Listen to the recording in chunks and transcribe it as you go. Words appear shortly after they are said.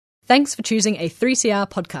Thanks for choosing a 3CR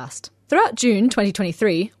podcast. Throughout June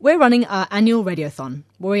 2023, we're running our annual Radiothon,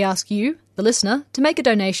 where we ask you, the listener, to make a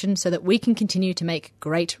donation so that we can continue to make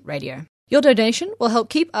great radio. Your donation will help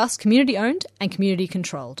keep us community-owned and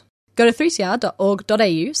community-controlled. Go to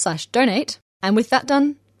 3cr.org.au/donate, and with that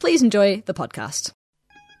done, please enjoy the podcast.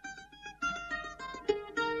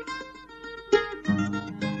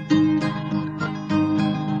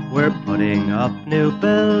 We're putting up new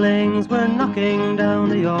buildings, we're knocking down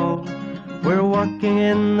the old. We're working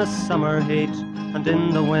in the summer heat and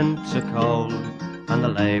in the winter cold. And the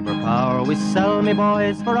labour power we sell, me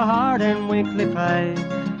boys, for a hard and weekly pay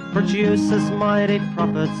produces mighty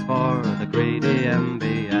profits for the greedy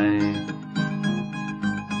MBA.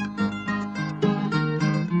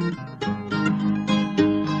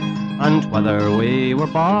 And whether we were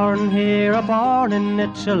born here or born in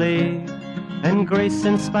Italy, in Greece,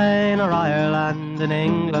 in Spain or Ireland, in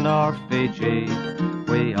England or Fiji,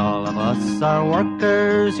 we all of us are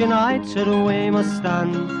workers, united we must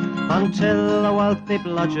stand, until the wealthy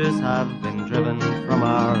bludgers have been driven from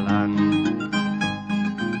our land.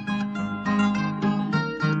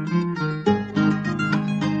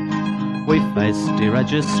 We faced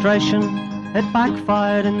deregistration, it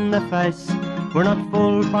backfired in the face. We're not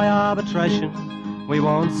fooled by arbitration, we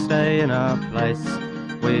won't stay in our place.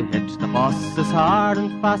 We hit the bosses hard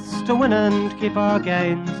and fast to win and keep our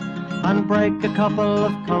gains, and break a couple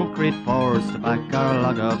of concrete pours to back our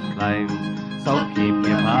log of claims. So keep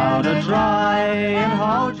your powder dry and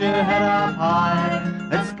hold your head up high.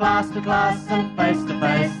 It's class to class and face to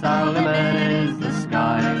face, our limit is the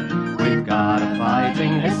sky. We've got a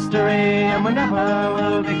fighting history and we never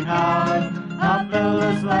will be cowed. Our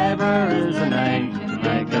builders' labour is a name to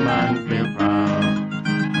make a man feel proud.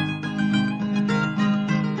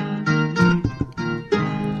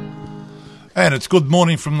 And it's good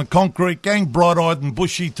morning from the Concrete Gang, bright-eyed and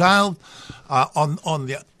bushy-tailed, on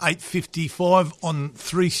the 8:55 on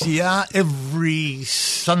 3CR every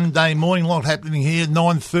Sunday morning. A lot happening here,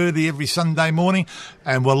 9:30 every Sunday morning,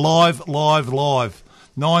 and we're live.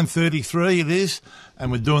 9:33 it is,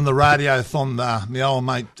 and we're doing the Radiothon, my old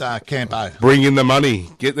mate Campo. Bring in the money,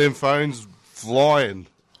 get them phones flying.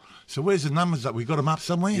 So where's the numbers up? We got them up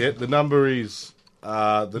somewhere? Yeah, the number is...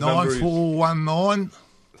 9419...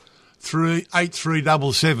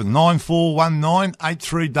 8377 9419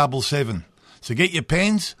 8377. So get your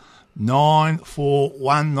pens,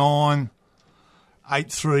 9419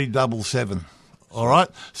 8377. All right.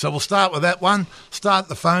 So we'll start with that one. Start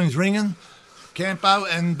the phones ringing, Campo,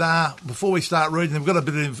 and before we start reading, we've got a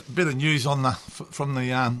bit of news on from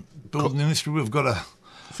the building industry. We've got a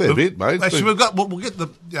fair bit, mate. Actually, we'll get the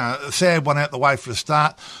sad one out the way for a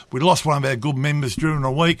start. We lost one of our good members during the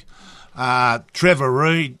week. Trevor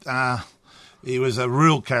Reid, he was a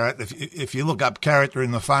real character. If you look up character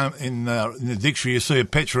in the phone in the dictionary, you see a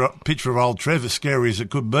picture of old Trevor, scary as it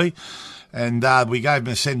could be. And we gave him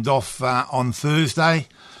a send off on Thursday.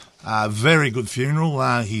 Very good funeral.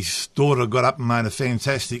 His daughter got up and made a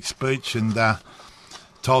fantastic speech and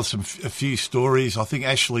told a few stories. I think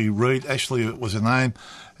Ashley was her name,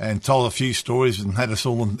 and told a few stories and had us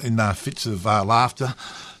all in fits of laughter.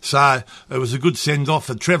 So it was a good send-off.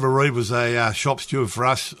 Trevor Reid was a shop steward for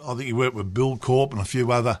us. I think he worked with Build Corp and a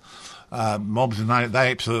few other mobs, and they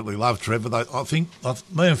absolutely loved Trevor. Me and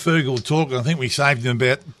Fergal were talking. I think we saved him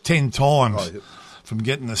about 10 times from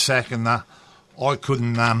getting the sack, and I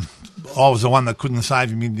couldn't. I was the one that couldn't save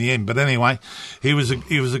him in the end. But anyway, he was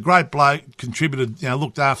a great bloke. Contributed,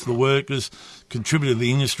 looked after the workers, contributed to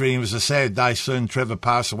the industry. It was a sad day soon. Trevor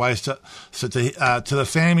passed away. So to the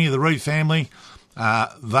family, the Reid family,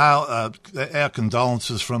 our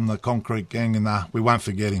condolences from the Concrete Gang, and we won't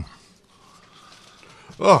forget him.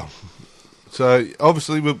 Oh, so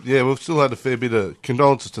obviously we've still had a fair bit of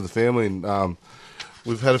condolences to the family, and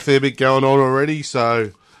we've had a fair bit going on already.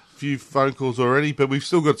 So. Few phone calls already, but we've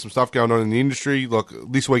still got some stuff going on in the industry. Like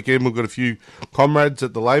this weekend, we've got a few comrades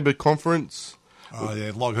at the Labour conference. Oh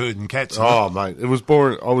yeah, log herding cats. Oh mate, it was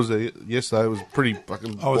boring. I was there yesterday. It was pretty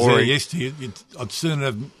fucking boring. I was there yesterday. I'd sooner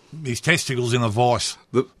have his testicles in a vice.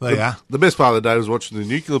 The best part of the day was watching the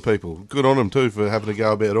nuclear people. Good on them too for having to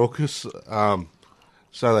go about AUKUS.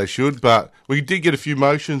 So they should. But we did get a few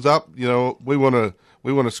motions up. We want to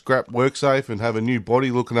scrap WorkSafe and have a new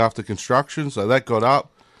body looking after construction. So that got up.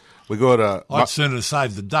 We got I'd sooner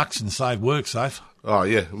save the ducks and save WorkSafe. Oh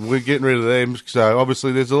yeah, we're getting rid of them. So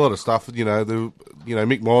obviously, there's a lot of stuff.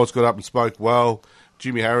 Mick Miles got up and spoke well.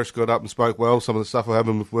 Jimmy Harris got up and spoke well. Some of the stuff we're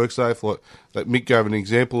having with WorkSafe, like that Mick gave an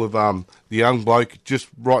example of the young bloke just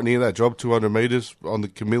right near that job, 200 metres on the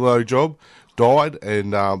Camillo job, died,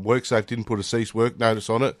 and WorkSafe didn't put a cease work notice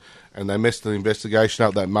on it, and they messed the investigation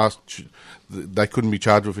up. They couldn't be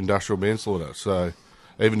charged with industrial manslaughter. So,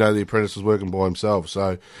 even though the apprentice was working by himself,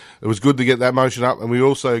 so it was good to get that motion up. And we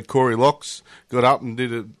also Corey Locks got up and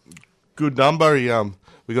did a good number.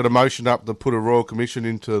 We got a motion up to put a royal commission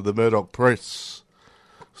into the Murdoch Press.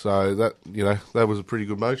 So that that was a pretty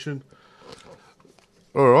good motion.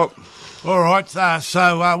 All right.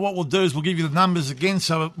 So what we'll do is we'll give you the numbers again.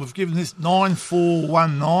 So we've given this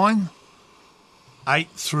 9419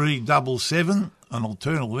 8377 and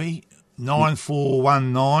alternatively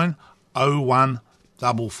 9419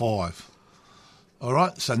 0155. All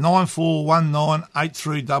right. So 9419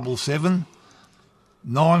 8377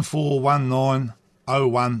 9419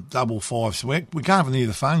 0155. So we can't even hear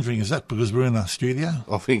the phones ring. Is that because we're in a studio?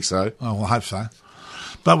 I think so. Oh, well, I hope so.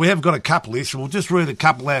 But we have got a couple here, so we'll just read a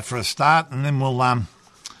couple out for a start, and then we'll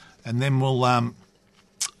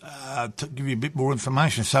give you a bit more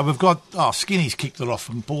information. So we've got Skinny's kicked it off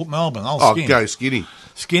from Port Melbourne. Skinny. Go Skinny.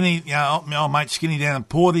 Skinny, my old mate Skinny down in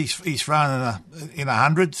Port. He's thrown in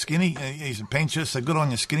 100. Skinny, he's a pensioner, so good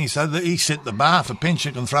on you, Skinny. So he set the bar for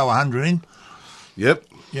pensioner can throw 100 in. Yep.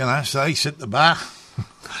 So he set the bar.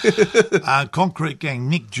 Concrete Gang,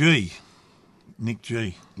 Nick G.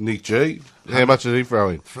 How much did he throw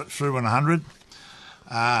in? Threw in 100.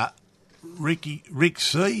 Rick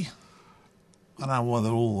C. I don't know why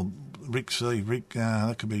they're all Rick C.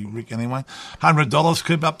 That could be Rick anyway. $100.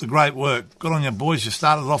 Keep up the great work. Good on you, boys. You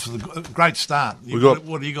started off with a great start.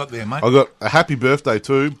 What do you got there, mate? I got a happy birthday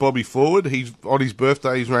too, Bobby Forward. He's on his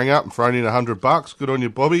birthday. He's rang up and thrown in $100. Good on you,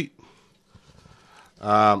 Bobby.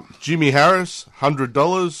 Jimmy Harris,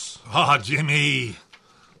 $100. Oh, Jimmy.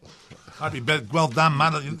 Well done,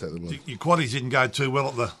 mate. Your quaddies didn't go too well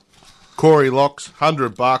at the... Corey Locks,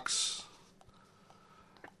 $100.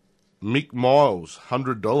 Mick Miles,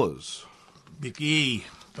 $100. Mickey.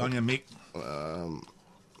 On you, Mick.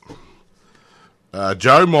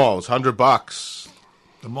 Joe Miles, $100.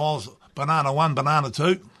 The Miles, banana 1, banana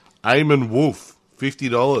 2. Eamon Wolf,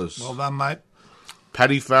 $50. Well done, mate.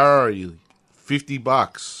 Paddy Farrell,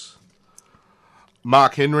 $50.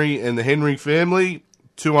 Mark Henry and the Henry family,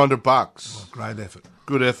 $200. Oh, great effort.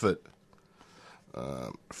 Good effort.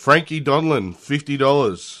 Frankie Donlan,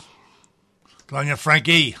 $50. Good on you,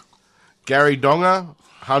 Frankie. Gary Donga,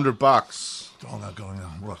 $100. Donga, good on you.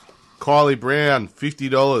 What? Kylie Brown,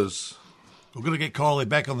 $50. We're going to get Kylie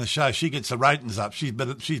back on the show. She gets the ratings up. She's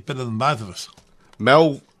better than both of us.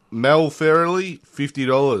 Mel Farrelly,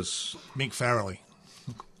 $50. Mick Farrelly.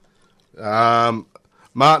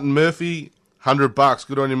 Martin Murphy, $100.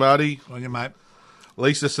 Good on you, Marty. Good on you, mate.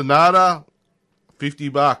 Lisa Sonata,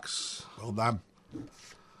 $50. Well done.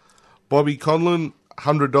 Bobby Conlon,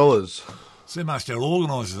 $100. So much they're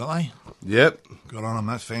organisers, aren't they? Yep. Good on them.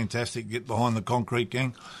 That's fantastic. Get behind the Concrete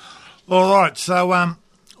Gang. All right. So,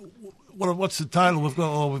 what's the total? We've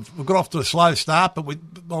got off to a slow start, but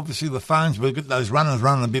obviously the phones we've got those runners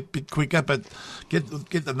running a bit quicker. But get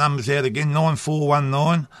the numbers out again.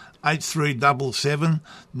 9419 8377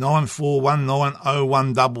 9419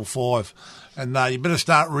 0155. And you better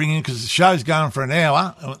start ringing because the show's going for an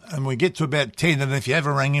hour and we get to about 10. And if you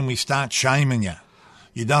ever ring in, we start shaming you.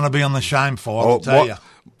 You don't want to be on the shame file, I'll tell you.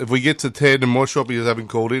 If we get to 10 and more shoppies haven't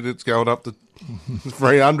called in, it's going up to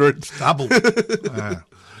 300. It's double.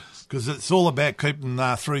 Because it's all about keeping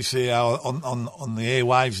 3CR on the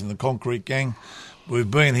airwaves and the Concrete Gang.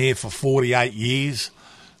 We've been here for 48 years.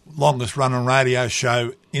 Longest running radio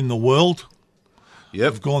show in the world.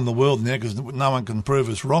 Yep. We've gone the world now because no one can prove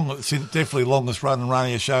us wrong. It's definitely longest running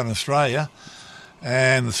radio show in Australia.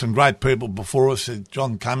 And there's some great people before us,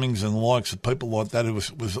 John Cummings and the likes of people like that who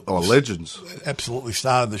was legends. Absolutely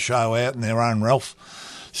started the show out in their own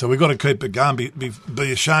Ralph. So we've got to keep it going. Be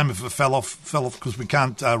a shame if it fell off because we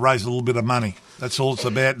can't raise a little bit of money. That's all it's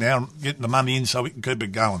about now, getting the money in so we can keep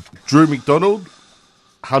it going. Drew McDonald,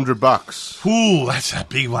 $100. Ooh, that's a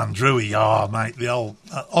big one, Drewy. Oh, mate, the old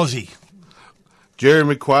Aussie.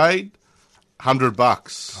 Jerry McQuaid,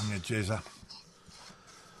 $100. On your Jezza.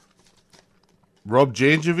 Rob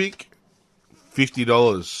Janjovic,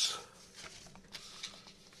 $50.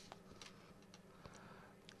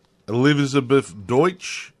 Elizabeth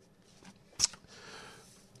Deutsch,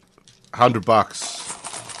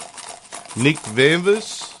 $100. Nick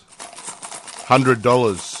Vanvers,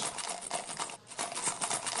 $100.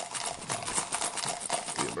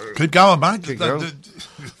 Keep going, mate. Keep going.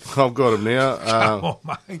 I've got him now. Come on,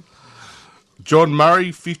 mate. John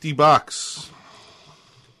Murray, $50.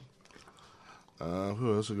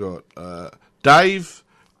 Who else I got? Dave,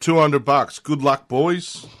 $200. Good luck,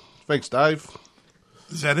 boys. Thanks, Dave.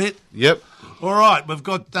 Is that it? Yep. All right, we've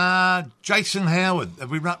got Jason Howard.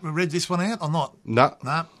 Have we read this one out or not? No.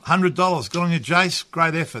 No. $100. Good on you, Jace.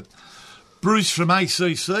 Great effort. Bruce from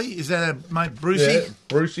ACC. Is that our mate Brucey? Yeah,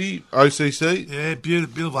 Brucey, OCC. Yeah,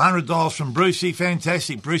 beautiful. $100 from Brucey.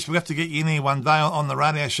 Fantastic. Bruce, we have to get you in here one day on the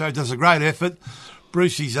radio show. Does a great effort.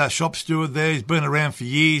 Brucey's shop steward there. He's been around for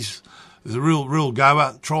years. He's a real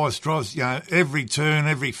goer. Tries, every turn,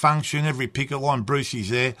 every function, every picket line, Brucey's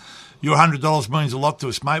there. Your $100 means a lot to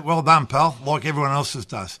us, mate. Well done, pal, like everyone else's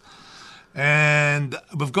does. And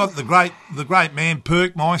we've got the great man,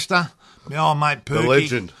 Perkmeister, my old mate Perky. The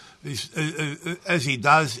legend. As he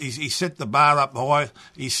does, he set the bar up high.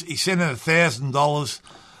 He sent in $1,000.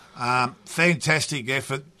 Fantastic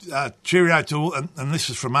effort. Cheerio to all, and this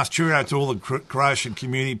is from us, cheerio to all the Croatian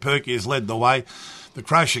community. Perky has led the way. The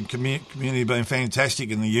Croatian community have been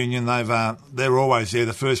fantastic in the union. They're always there,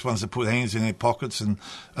 the first ones to put hands in their pockets, and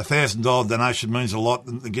 $1,000 donation means a lot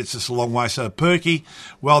and it gets us a long way. So, Perky,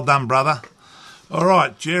 well done, brother. All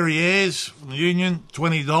right, Jerry Ayres from the union,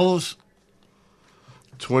 $20.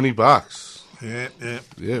 $20. Yeah.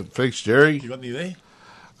 Yeah, thanks, Jerry. You got any there?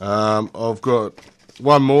 I've got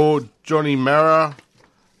one more, Johnny Mara.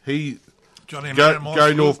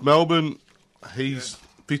 Go North Melbourne. He's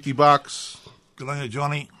 $50. Good on you,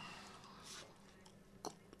 Johnny.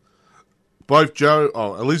 Both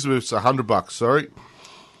Elizabeth's $100. Sorry.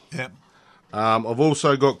 Yep. I've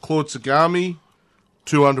also got Claude Sagami,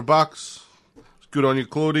 $200. Good on you,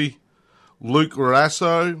 Claudie. Luke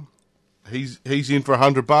Rasso, he's in for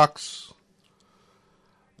 $100.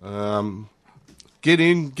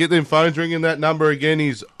 Get them phones ringing. That number again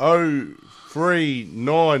is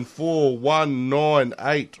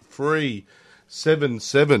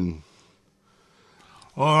 0394198377.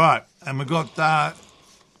 All right, and we've got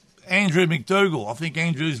Andrew McDougall. I think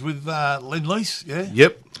Andrew's with Lend-Lease, yeah?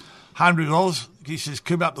 Yep. $100. He says,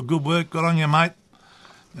 keep up the good work. Good on you, mate.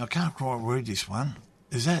 Now, I can't quite read this one.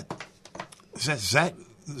 Is that Zach?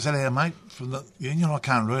 Is that our mate from the union? I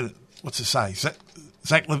can't read it. What's it say?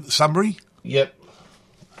 Zach Sunbury? Yep.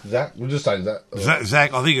 Zach? We'll just say that.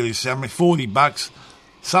 Zach, I think it is Sunbury. $40.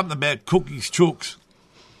 Something about cookies, chooks.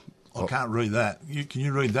 I can't read that. Can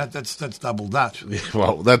you read that? That's double Dutch. Yeah,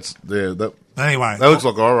 well, anyway, that looks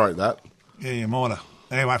like I wrote that. Yeah, you might have.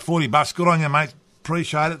 Anyway, $40. Good on you, mate.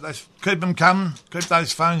 Appreciate it. Keep them coming. Keep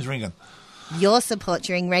those phones ringing. Your support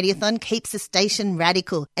during Radiothon keeps the station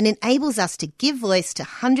radical and enables us to give voice to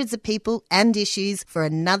hundreds of people and issues for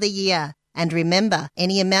another year. And remember,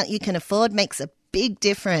 any amount you can afford makes a big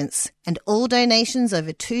difference. And all donations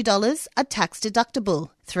over $2 are tax deductible.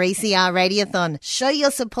 3CR Radiothon. Show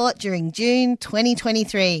your support during June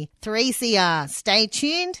 2023. 3CR. Stay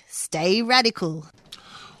tuned. Stay radical.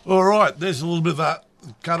 All right. There's a little bit of a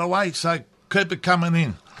cutaway, so keep it coming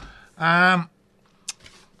in.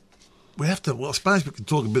 We have to. Well, I suppose we can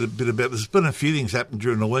talk a bit about. There's been a few things happened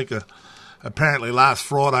during the week. Apparently, last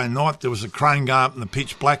Friday night there was a crane go up in the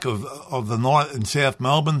pitch black of the night in South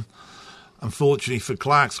Melbourne. Unfortunately for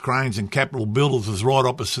Clark's Cranes and Capital Builders, was right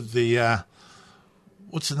opposite the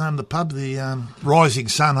what's the name of the pub? The Rising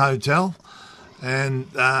Sun Hotel, and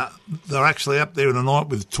they're actually up there in the night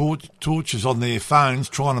with torches on their phones,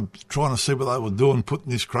 trying to see what they were doing,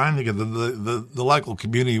 putting this crane together. The local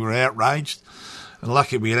community were outraged. And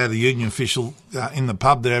lucky we had a union official in the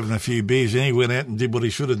pub there having a few beers, and he went out and did what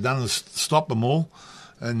he should have done, is stop them all,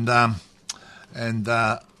 and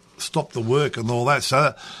stop the work and all that.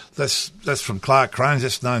 So that's from Clark Cranes.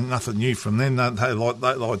 That's nothing new from them. They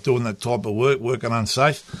like doing that type of work, working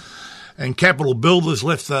unsafe. And Capital Builders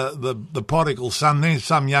left the prodigal son there,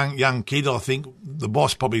 some young kid. I think the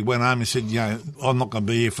boss probably went home and said, I'm not going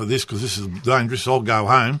to be here for this because this is dangerous. I'll go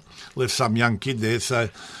home. Left some young kid there, so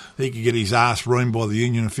he could get his ass ruined by the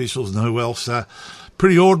union officials and who else.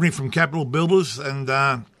 Pretty ordinary from Capital Builders, and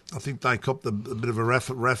I think they copped a bit of a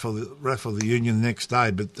raffle the union the next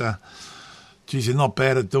day. But geez, they're not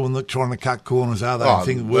bad at doing that, trying to cut corners, are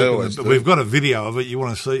they? We've got a video of it. You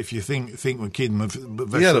want to see if you think we're kidding.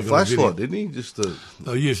 He had a flashlight, didn't he?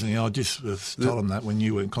 I just told him that when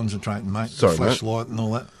you were concentrating, mate. Sorry, the flashlight and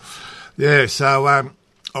all that. Yeah, so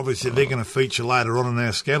obviously they're going to feature later on in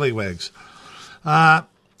our scallywags.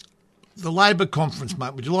 The Labor conference,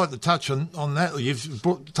 mate, would you like to touch on that? You've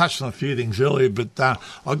touched on a few things earlier, but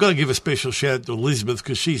I've got to give a special shout out to Elizabeth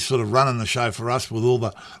because she's sort of running the show for us with all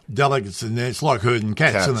the delegates in there. It's like herding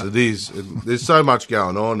cats, isn't it? It is. There's so much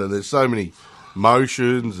going on and there's so many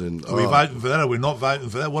motions. And Are we voting for that or are we not voting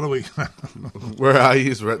for that? What are we? Where are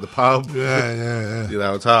you? We're at the pub. Yeah.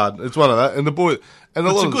 It's hard. It's one of that. And the boy... And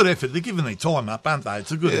it's a good effort. They're giving their time up, aren't they?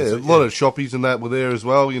 It's a good effort. A lot of shoppies and that were there as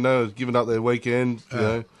well, giving up their weekend,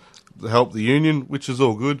 help the union, which is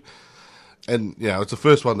all good. And, it's the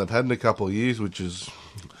first one they've had in a couple of years, which is,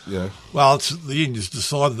 Well, the union's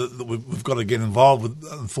decided that we've got to get involved with,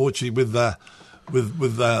 unfortunately, with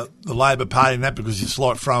the Labor Party and that, because it's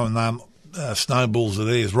like throwing snowballs at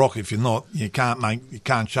air's rock. If you're not, you can't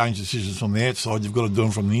change decisions from the outside. You've got to do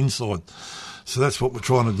them from the inside. So that's what we're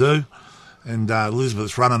trying to do. And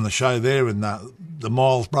Elizabeth's running the show there, and the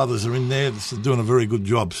Miles brothers are in there. They're doing a very good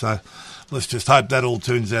job. So let's just hope that all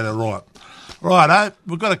turns out all right. Righto,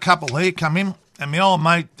 we've got a couple here come in. And my old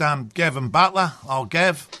mate, Gavin Butler,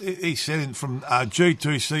 Gav, he sent in from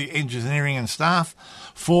G2C Engineering and Staff,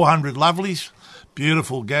 400 lovelies.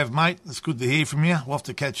 Beautiful, Gav, mate. It's good to hear from you. We'll have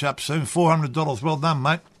to catch up soon. $400. Well done,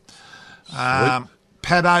 mate.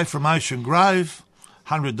 Paddo from Ocean Grove,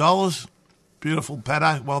 $100. Beautiful,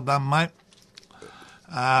 Paddo. Well done, mate.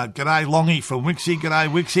 G'day, Longy from Wixie.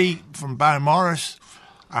 G'day, Wixie from Bo Morris,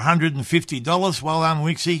 $150. Well done,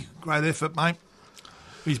 Wixie. Great effort, mate.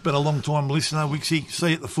 He's been a long-time listener, Wixie. See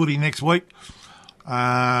you at the footy next week.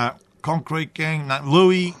 Concrete Gang,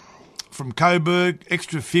 Louis from Coburg,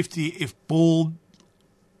 extra 50 if bald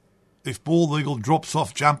eagle drops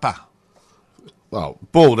off jumper. Well,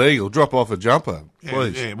 bald eagle, drop off a jumper,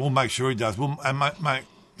 please. Yeah, we'll make sure he does. Mate,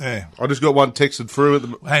 yeah. I just got one texted through at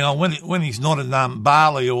the... Hang on, when he's not in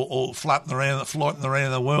Bali or floating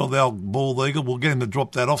around the world, the old bald eagle, we'll get him to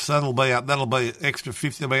drop that off. So that'll be extra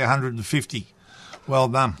 50, that'll be 150. Well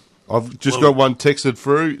done. I've just got one texted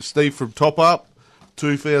through. Steve from Top Up,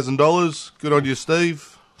 $2,000. Good on you,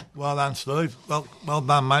 Steve. Well done, Steve. Well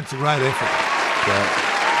done, mate. It's a great effort.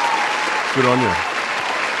 Yeah. Good on you.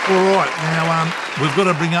 All right, now we've got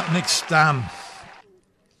to bring up next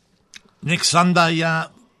Sunday,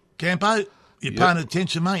 Campo. You're paying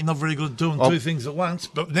attention, mate. You're not very good at doing two things at once.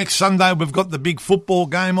 But next Sunday we've got the big football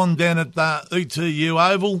game on down at ETU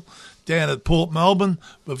Oval, down at Port Melbourne.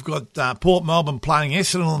 We've got Port Melbourne playing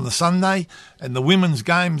Essendon on the Sunday, and the women's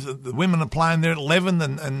games, the women are playing there at 11,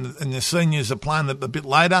 and the seniors are playing a bit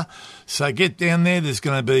later. So get down there. There's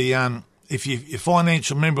going to be, if you're a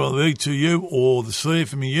financial member of the ETU or the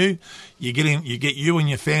CFMEU, you get you and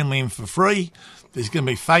your family in for free. There's going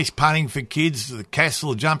to be face painting for kids, the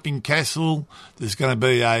castle, jumping castle. There's going to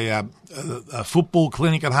be a football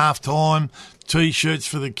clinic at half-time, T-shirts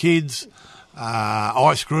for the kids,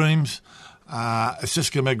 ice creams. It's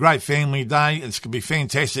just going to be a great family day. It's going to be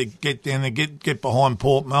fantastic. Get down there, get behind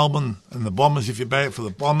Port Melbourne and the Bombers if you're back for the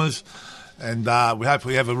Bombers. And we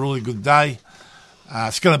hopefully have a really good day.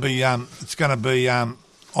 It's going to be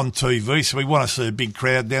on TV, so we want to see a big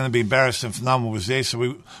crowd down there. It'd be embarrassing if no one was there,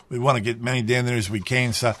 so we want to get many down there as we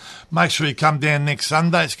can. So make sure you come down next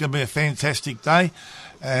Sunday. It's going to be a fantastic day,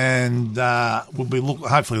 and we'll be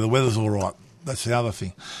hopefully the weather's all right. That's the other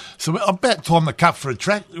thing. So about time to cut for a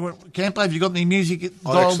track. Campo, have you got any music?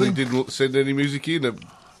 I actually didn't send any music in.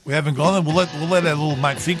 We haven't got it. We'll let our little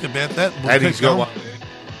mate think about that. Eddie's got one.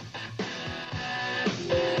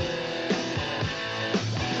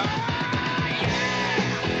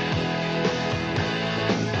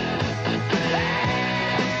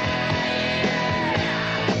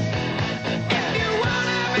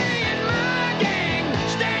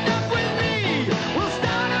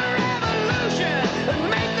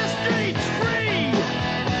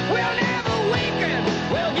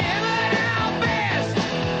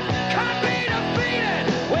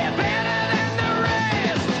 We're better than the rest.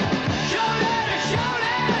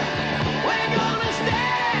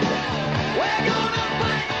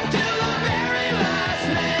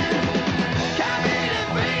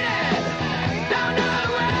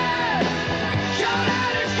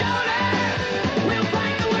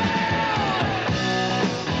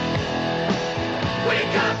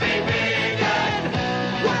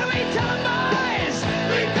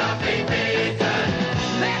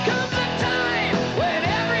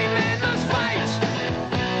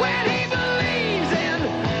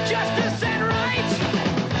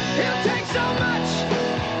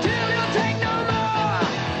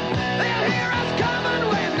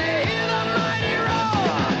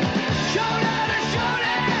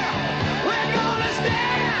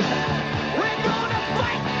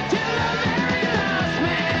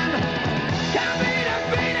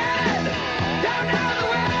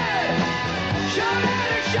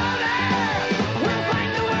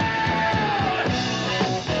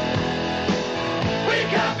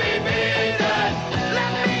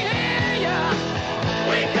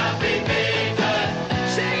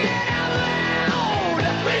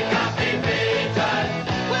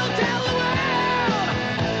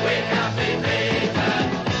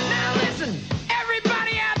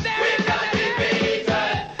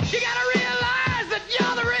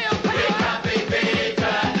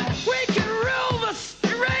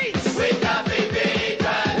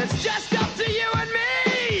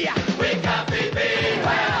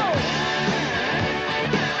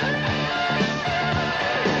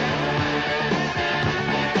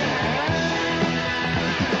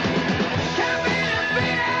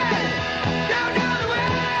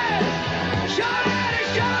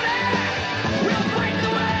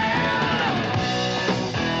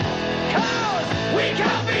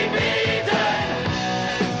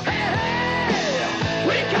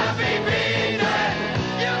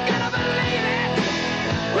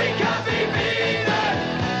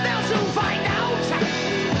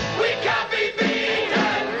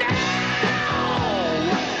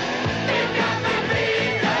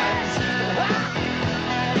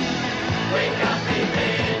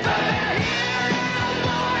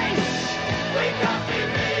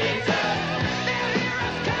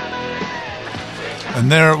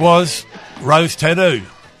 And there it was, Rose Tattoo.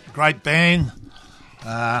 Great band,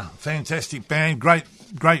 fantastic band,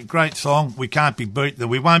 great song. We can't be beaten.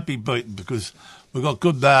 We won't be beaten because we've got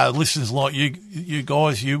good listeners like you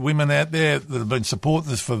guys, you women out there that have been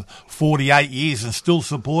supporting us for 48 years and still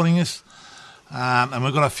supporting us. And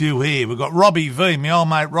we've got a few here. We've got Robbie V, my old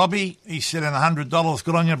mate Robbie. He sent in $100.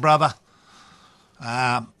 Good on you, brother.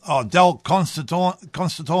 Del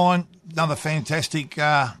Constantine, another fantastic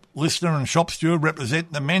listener and shop steward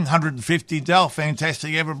representing the men. 150, Del,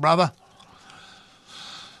 fantastic ever, brother.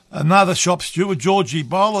 Another shop steward, Georgie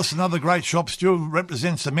Bolus, another great shop steward,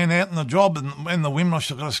 represents the men out in the job and the women. I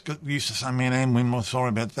should have used to say men and women. Sorry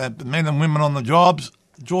about that. But men and women on the jobs.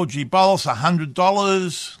 Georgie Bolus,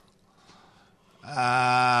 $100.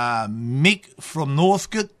 Mick from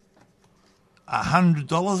Northcote,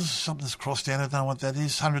 $100. Something's crossed out. I don't know what that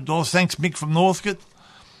is. $100. Thanks, Mick from Northcote.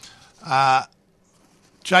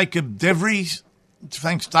 Jacob Devries.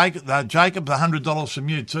 Thanks, Jacob. $100 from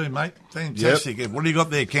you too, mate. Fantastic. Yep. What do you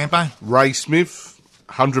got there, Campo? Ray Smith,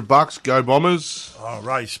 $100. Go Bombers. Oh,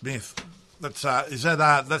 Ray Smith. That's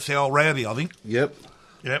that's the old rowdy, I think. Yep.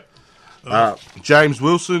 James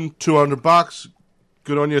Wilson, $200.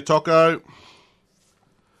 Good on you, Taco.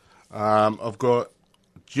 I've got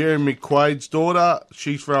Jeremy McQuaid's daughter.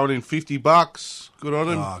 She's throwing in $50. Good on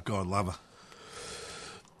him. Oh, God, love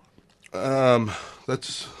her.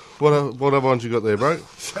 That's what other ones you got there, bro?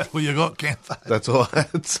 Is that what you got, Campo? That's all I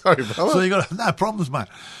had. Sorry, brother. So you got no problems, mate.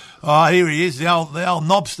 Oh, here he is, the old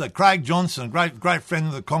knobster, Craig Johnson, great friend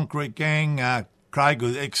of the Concrete Gang. Craig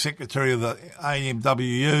was ex-secretary of the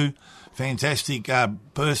AMWU. Fantastic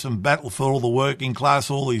person, battled for all the working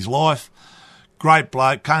class all his life. Great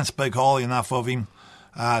bloke, can't speak highly enough of him.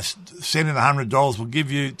 Send in $100. We'll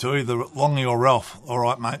give you to either Longy or Ralph. All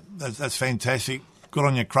right, mate. That's fantastic. Good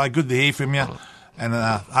on you, Craig. Good to hear from you. And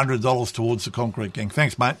 $100 towards the Concrete Gang.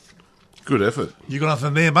 Thanks, mate. Good effort. You got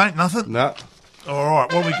nothing there, mate? Nothing? No. All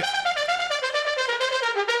right, what we got?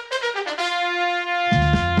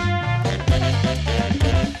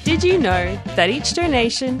 Did you know that each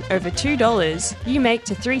donation over $2 you make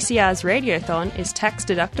to 3CR's Radiothon is tax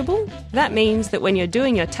deductible? That means that when you're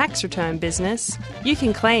doing your tax return business, you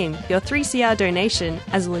can claim your 3CR donation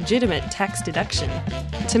as a legitimate tax deduction.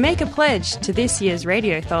 To make a pledge to this year's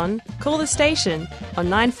Radiothon, call the station on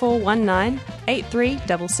 9419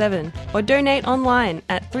 8377 or donate online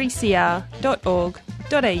at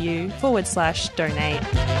 3cr.org.au/donate.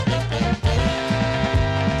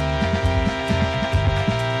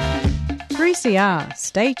 3CR,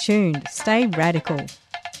 stay tuned, stay radical.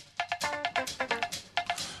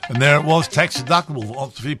 And there it was, tax deductible. A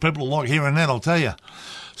few people like hearing that, I'll tell you.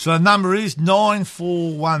 So the number is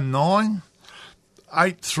 9419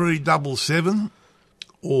 8377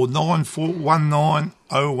 or 9419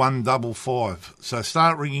 0155. So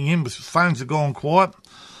start ringing in. Phones have gone quiet.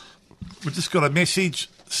 We've just got a message.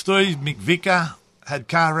 Steve McVicker had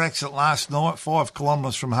car accident last night, 5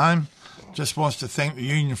 kilometres from home. Just wants to thank the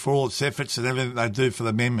union for all its efforts and everything they do for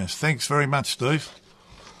the members. Thanks very much, Steve.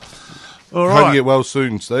 All right. Hope you get well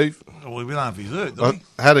soon, Steve. Well, we don't know if he's hurt, do we?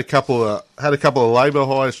 I had a couple of labour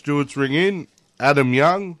hire stewards ring in. Adam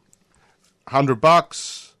Young,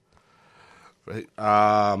 $100.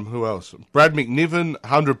 Who else? Brad McNiven,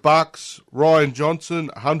 $100. Ryan Johnson,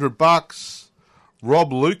 $100.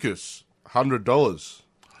 Rob Lucas, $100.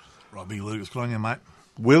 Robbie Lucas, good on you, mate.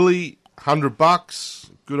 Willie, $100.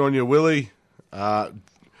 Good on you, Willie.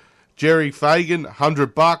 Jerry Fagan,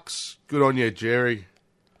 $100. Good on you, Jerry.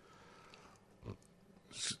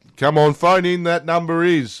 Come on, phone in. That number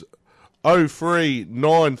is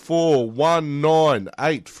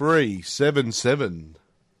 0394198377.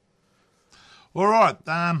 All right.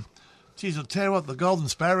 Geez, I'll tell you what, the Golden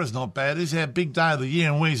Sparrow's not bad. This is our big day of the year,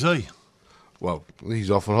 and where's he? Well, he's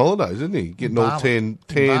off on holidays, isn't he? Getting all tanned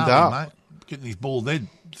Bali, up. Mate. Getting his bald head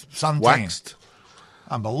suntan. Waxed.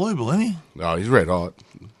 Unbelievable, isn't he? No, he's red hot.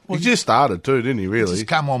 He just started too, didn't he, really? Just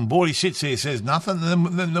come on board, he sits here, says nothing,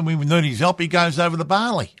 and then we need his help, he goes over to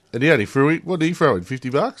Bali. And he only threw it, what did he throw in,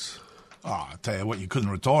 $50? Oh, I tell you what, you couldn't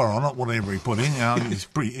retire on it, whatever he put in. You know, he's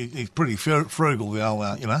pretty frugal, the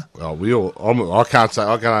old, you know. Well, I can't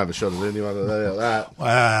have a shot at anyone like that.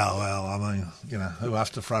 Well, I mean, you know, who has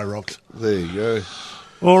to throw rocks? There you go.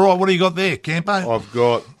 All right, what do you got there, Campo? I've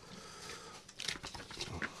got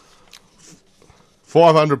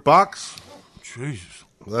 $500. Jesus.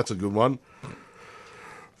 Well, that's a good one.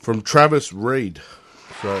 From Travis Reed.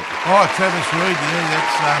 So, Travis Reed,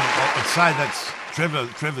 yeah, I'd say that's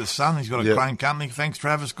Trevor's son. He's got a crane company. Thanks,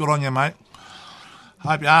 Travis. Good on you, mate.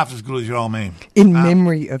 Hope you're half as good as your old man. In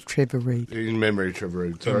memory of Trevor Reed. In memory of Trevor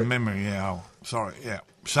Reed, sorry. In memory, yeah. Sorry, yeah.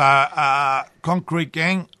 So, Concrete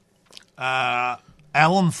Gang,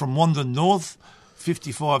 Alan from Wandon North,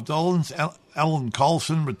 $55. Alan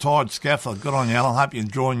Colson, retired scaffolder. Good on you, Alan. Hope you're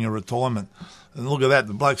enjoying your retirement. And look at that,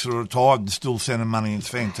 the blokes are retired and still sending money. It's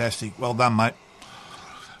fantastic. Well done, mate.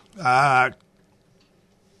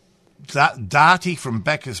 Darty from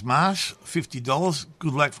Bacchus Marsh, $50.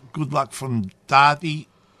 Good luck from Darty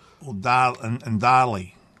or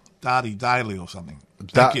Darley. Darty Daly or something.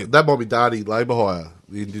 Thank you. That might be Darty Labour Hire,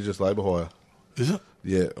 the Indigenous Labour Hire. Is it?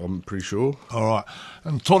 Yeah, I'm pretty sure. All right.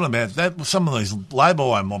 And talking about that, some of these labour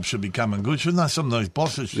hire mobs should be coming good, shouldn't they? Some of these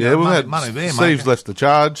bosses should have money there, mate. Steve's left the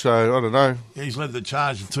charge, so I don't know. Yeah, he's left the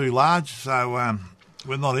charge too large, so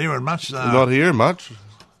we're not hearing much. We're not hearing much. I'll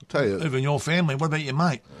tell you. Even your family. What about your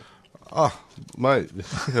mate? Oh, mate.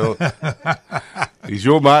 He's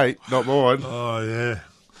your mate, not mine. Oh, yeah.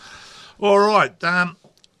 All right.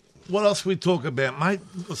 What else we talk about, mate?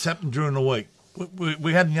 What's happened during the week?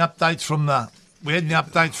 We had any updates from the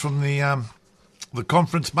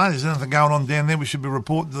conference, mate? Is there anything going on down there we should be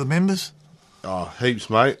reporting to the members? Oh, heaps,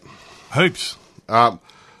 mate. Heaps. We got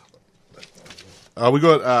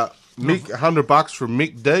Mick, $100 from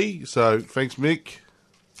Mick D. So thanks, Mick.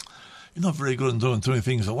 You're not very good at doing two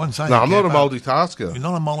things at once, are you? No, I'm not a multitasker. You're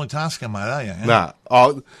not a multitasker, mate, are you? Nah.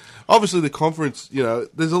 Obviously, the conference,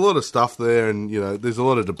 there's a lot of stuff there and, there's a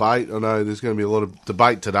lot of debate. I know there's going to be a lot of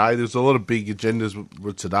debate today. There's a lot of big agendas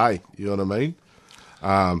with today, you know what I mean?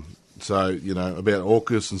 So, about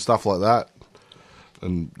AUKUS and stuff like that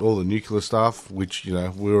and all the nuclear stuff, which,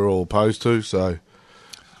 we were all opposed to, so.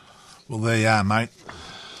 Well, there you are, mate.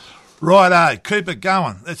 Righto, keep it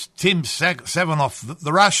going. That's Tim Savanoff,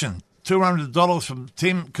 the Russian. $200 from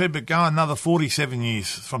Tim. Keep it going. Another 47 years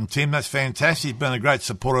from Tim. That's fantastic. He's been a great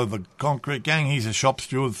supporter of the Concrete Gang. He's a shop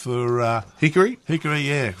steward for Hickory. Hickory,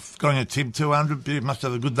 yeah. Got on your Tim, 200. You must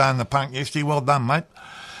have a good day in the punk yesterday. Well done, mate.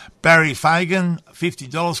 Barry Fagan,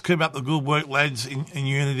 $50. Keep up the good work, lads, in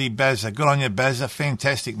Unity. Bazza. Good on you, Bazza.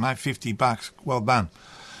 Fantastic, mate. $50. Well done.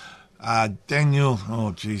 Daniel,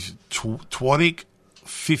 Twadik.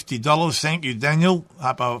 $50. Thank you, Daniel.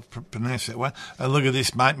 Hope I pronounced that well. And look at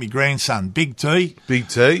this, mate. My grandson, Big T. Big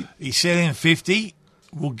T. He sent in 50.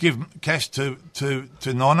 We'll give cash to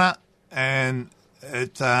Nonna, and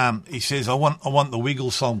he says, "I want the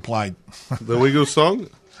Wiggle song played." The Wiggle song?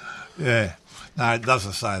 Yeah. No, it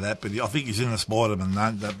doesn't say that, but I think he's in the Spider-Man.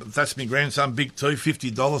 No, that's my grandson, Big T.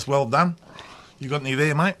 $50. Well done. You got any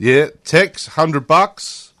there, mate? Yeah. Tex,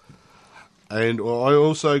 $100. And I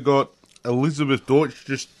also got Elizabeth Deutsch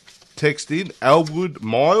just text in Elwood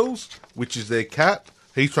Miles, which is their cat.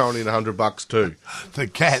 He's throwing in $100 too. The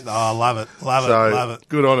cat, I love it, love it.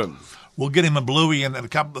 Good on him. We'll get him a bluey and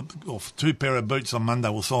two pair of boots on Monday.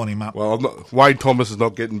 We'll sign him up. Well, Wayne Thomas is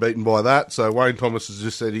not getting beaten by that, so Wayne Thomas has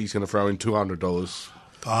just said he's going to throw in $200.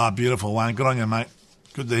 Ah, beautiful, Wayne. Good on you, mate.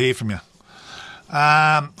 Good to hear from you.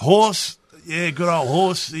 Horse, yeah, good old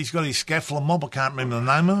Horse. He's got his scaffold mob. I can't remember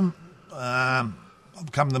the name of him.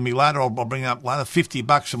 Come to me later. I'll bring it up later.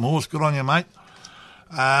 $50 from Horse. Good on you, mate.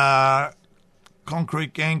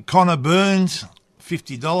 Concrete Gang. Connor Burns,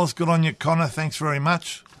 $50. Good on you, Connor. Thanks very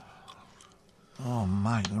much. Oh,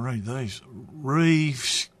 mate, I read these. Reeve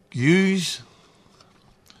Skews.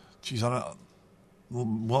 Jeez, I don't.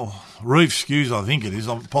 Well, Reeve Skews, I think it is.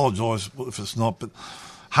 I apologise if it's not, but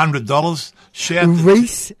 $100. Shout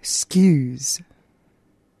Reese Skews.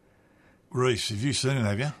 Reese, have you seen it?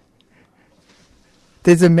 Have you?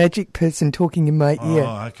 There's a magic person talking in my ear.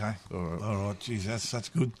 Oh, okay. All right. Geez, that's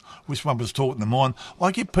good. Which one was talking to mine? I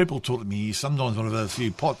get people talking to me sometimes when I've had a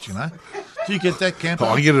few pots, Do you get that, Camper?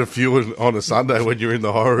 I get a few on a Sunday when you're in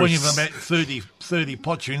the horrors. When you've about 30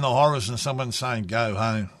 pots, you're in the horrors and someone's saying, go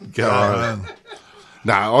home. Go home.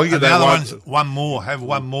 No, I get and that the other one. one's one more. Have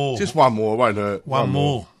one more. Just one more. It won't hurt. One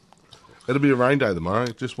more. It'll be a rain day tomorrow.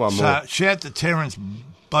 Just one more. Shout to Terence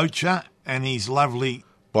Bocher and his lovely...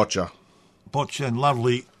 Botcher and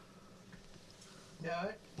lovely...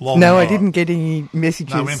 No, I didn't get any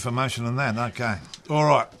messages. No information on that. Okay. All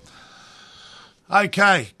right.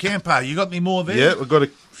 Okay, Campo, you got any more there? Yeah, we've got a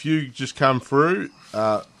few just come through.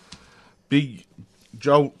 Big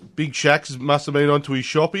Shax must have been onto his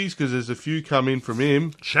shoppies because there's a few come in from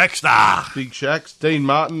him. Shackstar. Big Shax. Dean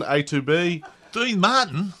Martin, A2B. Dean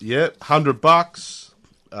Martin? Yep,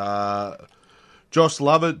 $100. Josh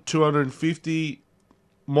Lovett, $250.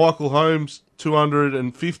 Michael Holmes,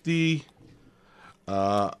 $250.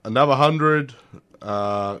 Another 100.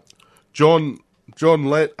 John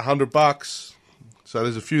Lett, $100. So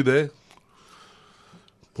there's a few there.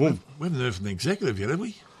 We haven't heard from the executive yet, have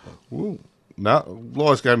we? Ooh. No,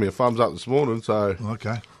 Lois gave me a thumbs up this morning, so...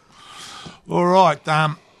 Okay. All right.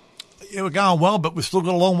 Yeah, we're going well, but we've still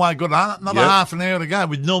got a long way. Got another half an hour to go.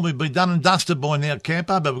 We'd normally be done and dusted by now,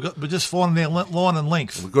 Campo, but we're just finding our line and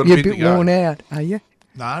length. We've got You're a a bit bit to go. worn out, are you?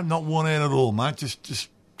 No, not worn out at all, mate. Just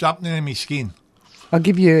jumping in my skin. I'll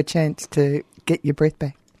give you a chance to get your breath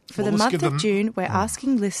back. For Well, the let's month give of them- June, we're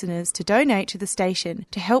asking listeners to donate to the station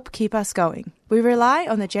to help keep us going. We rely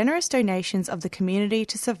on the generous donations of the community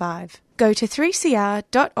to survive. Go to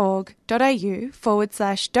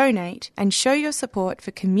 3cr.org.au/donate and show your support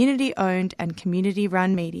for community-owned and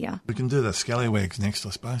community-run media. We can do the scallywags next, I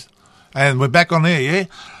suppose. And we're back on air, yeah?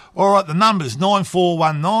 All right, the number's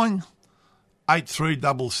 9419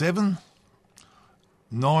 8377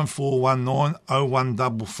 9419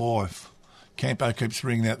 0155. Campo keeps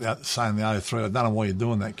ringing out saying the 03. I don't know why you're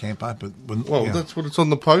doing that, Campo, but Well, that's what it's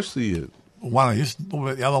on the poster here. one of you. What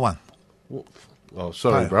about the other one? Oh,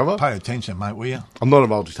 sorry, brother. Pay attention, mate, will you? I'm not a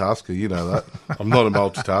multitasker, you know that. I'm not a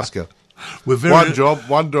multitasker. We're very One job,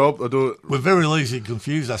 I do it. We're very easy to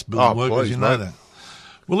confuse us building workers, please, you know mate. that.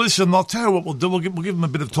 Well, listen, I'll tell you what we'll do. We'll give them a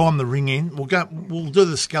bit of time to ring in. We'll do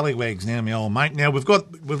the scallywags now, my old mate. Now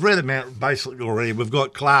we've read them out basically already. We've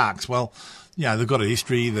got clerks. Well, you know, they've got a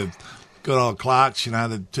history. They've got old clerks. You know,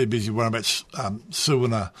 they're too busy worrying about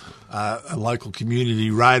suing a local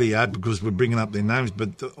community radio because we're bringing up their names.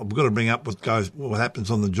 But we've got to bring up what happens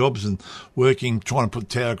on the jobs and working, trying to put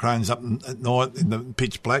tower cranes up at night in the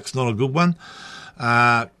pitch black's not a good one.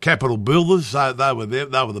 Capital builders, they were there.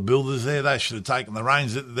 They were the builders there. They should have taken the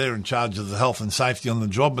reins. They're in charge of the health and safety on the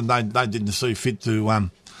job, and they didn't see fit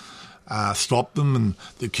to stop them. And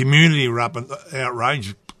the community were up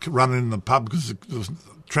outraged, running in the pub because the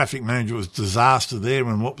traffic manager was disaster there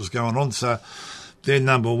and what was going on. So they're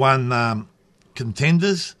number one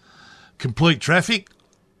contenders. Complete Traffic.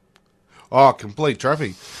 Oh, Complete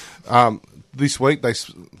Traffic. This week they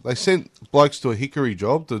sent blokes to a Hickory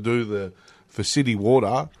job to do for city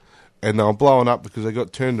water, and they were blowing up because they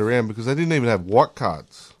got turned around because they didn't even have white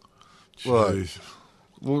cards. Jeez.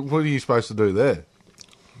 Well, what are you supposed to do there?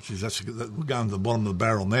 Jeez, we're going to the bottom of the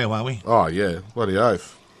barrel now, aren't we? Oh, yeah, bloody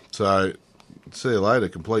oath. So, see you later,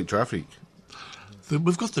 Complete Traffic.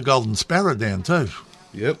 We've got the Golden Sparrow down too.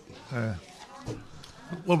 Yep.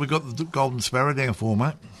 What have we got the Golden Sparrow down for,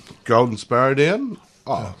 mate? Golden Sparrow down?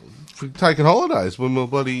 Oh, for taking holidays when we're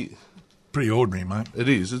bloody... Pretty ordinary, mate. It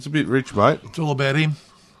is. It's a bit rich, mate. It's all about him.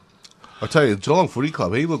 I tell you, the Geelong Footy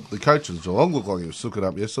Club, the coach of Geelong looked like he was sooking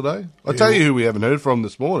up yesterday. I tell you who we haven't heard from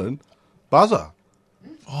this morning, Buzzer.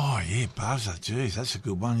 Oh, yeah, Buzzer. Jeez, that's a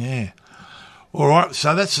good one, yeah. All right,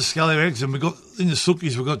 so that's the Scallywags, and in the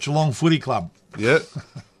Sookies, we've got Geelong Footy Club. Yeah.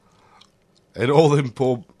 And all them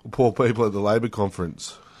poor people at the Labor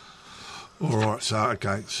conference. All right,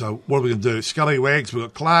 so what are we going to do? Scallywags, we've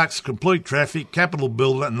got Clark's, Complete Traffic, Capital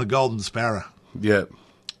Builder, and the Golden Sparrow. Yeah.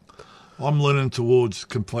 I'm leaning towards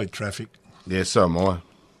Complete Traffic. Yeah, so am I.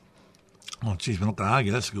 Oh, geez, we're not going to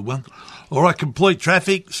argue. That's a good one. All right, Complete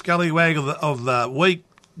Traffic, Scallywag of the week.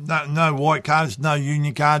 No white cards, no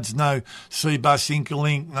union cards, no C-Bus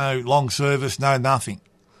Interlink, no long service, no nothing.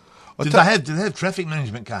 Did they have traffic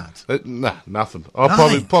management cards? Nah, nothing.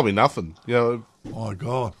 Nothing? Probably nothing. You know. Oh,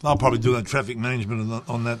 God. They'll probably do that traffic management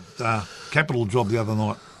on that capital job the other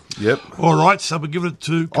night. Yep. All right, so we'll give it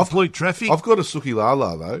to Complete Traffic. I've got a Suki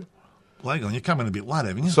Lala, though. Well, hang on, you're coming a bit late,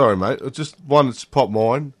 haven't you? Sorry, mate. It's just one that's popped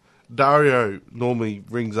mine. Dario normally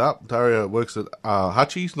rings up. Dario works at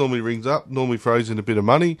Hutchie's, normally rings up, normally throws in a bit of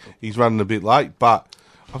money. He's running a bit late, but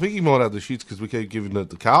I think he might have the shits because we keep giving it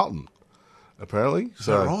to Carlton, apparently. Is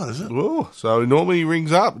that right, is it? Oh, so normally he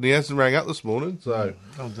rings up, and he hasn't rang up this morning. So,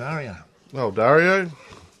 Dario. Oh, Dario.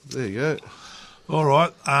 There you go. All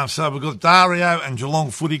right, so we've got Dario and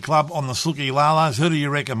Geelong Footy Club on the Suki Lalas. Who do you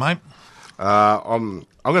reckon, mate? I'm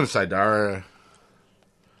going to say Dario.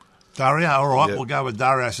 Dario, all right, Yep. We'll go with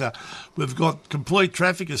Dario. So we've got Complete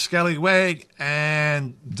Traffic as Scallywag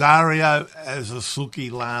and Dario as a Suki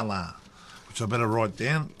Lala, which I better write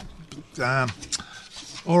down.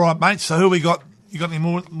 All right, mate, so who we got? You got any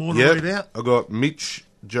more to read out? I got Mitch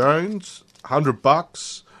Jones,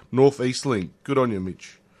 $100, North East Link. Good on you,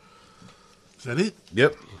 Mitch. Is that it?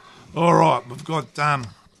 Yep. All right, we've got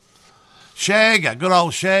Shagger, good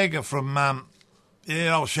old Shagger from, old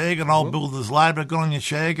Shagger, an old Builders Labour. Good on you,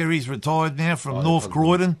 Shagger. He's retired now from North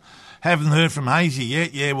Croydon. Haven't heard from Hazy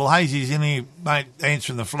yet. Yeah, well, Hazy's in here, mate,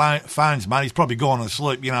 answering the phones, mate. He's probably gone to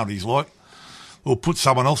sleep. You know what he's like. Or put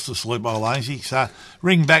someone else to sleep, old Hazy. So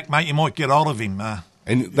ring back, mate. You might get hold of him.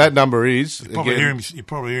 And that number is... You probably hear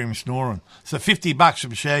him snoring. So $50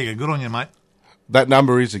 from Shagger. Good on you, mate. That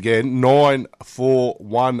number is, again,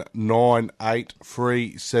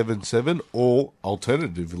 94198377, or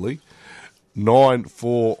alternatively,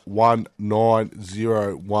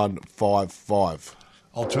 94190155.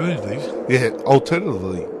 Alternative. Yeah,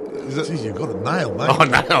 alternatively. Jeez, you got it nailed, mate. I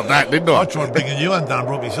nailed that, didn't I? I tried bringing you undone,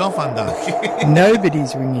 brought myself undone.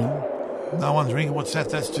 Nobody's ringing. No one's ringing. What's that?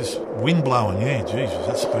 That's just wind blowing. Yeah, Jesus,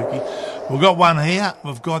 that's spooky. We've got one here.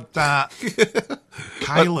 We've got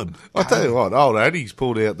Caleb. I'll tell you what, old Addie's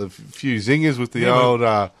pulled out the few zingers with the old...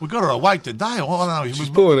 We've got her awake today. I don't know. she's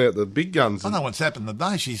pulling out the big guns. I don't know what's happened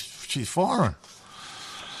today. She's firing.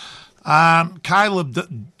 Caleb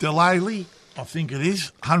Delaley, I think it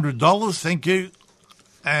is, $100. Thank you.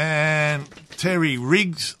 And Terry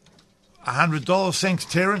Riggs, $100. Thanks,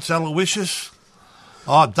 Terence Aloysius.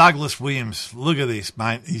 Oh, Douglas Williams. Look at this,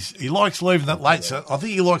 mate. He likes leaving it late, so I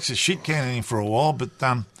think he likes the shit canning for a while, but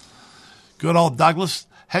good old Douglas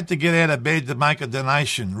had to get out of bed to make a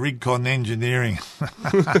donation. Rigcon Engineering.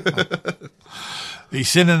 He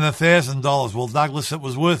sent in $1,000. Well, Douglas, it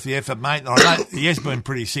was worth the effort, mate. I know he has been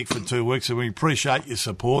pretty sick for 2 weeks, and we appreciate your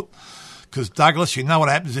support. Because, Douglas, you know what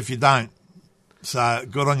happens if you don't. So,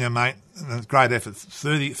 good on you, mate. And it's great effort.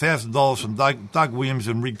 $30,000 from Doug Williams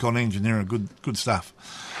and Rigcon Engineering. Good stuff.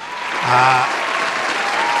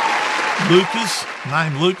 Lucas,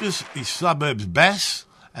 named Lucas, his suburb's Bass,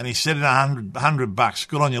 and he set in $100.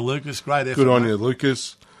 Good on you, Lucas. Great effort. Good on you,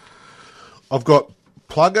 Lucas. I've got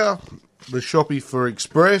Plugger, the shoppy for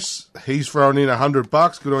Express. He's thrown in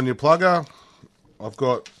 $100. Good on you, Plugger. I've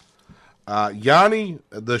got Yanni,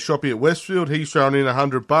 the shoppy at Westfield. He's thrown in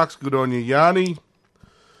 $100. Good on you, Yanni.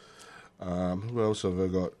 Who else have I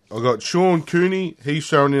got? I've got Sean Cooney. He's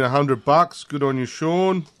thrown in $100. Good on you,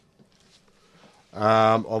 Sean.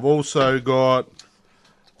 I've also got...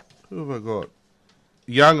 Who have I got?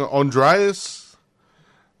 Young Andreas.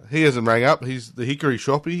 He hasn't rang up. He's the Hickory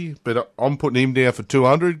shoppy, but I'm putting him down for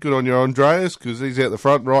 $200. Good on you, Andreas, because he's out the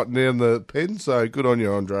front writing down the pen, so good on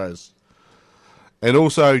you, Andreas. And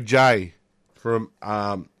also Jay from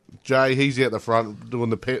Jay, he's out the front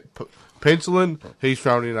doing the penciling. He's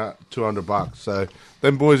thrown in $200. So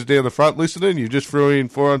them boys are down the front listening. You just threw in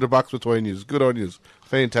 $400 between you. Good on you.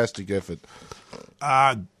 Fantastic effort.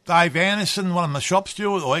 Dave Anderson, one of my shop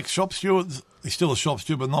stewards, or ex-shop stewards. He's still a shop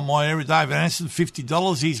steward, but not my area. Dave Anderson,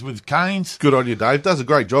 $50. He's with Canes. Good on you, Dave. Does a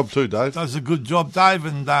great job too, Dave. Does a good job, Dave,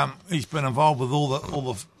 and he's been involved with all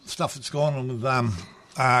the stuff that's gone on with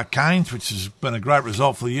Canes, which has been a great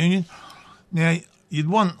result for the union. Now, I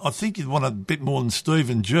think you'd want a bit more than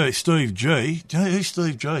Steve G. Do you know who's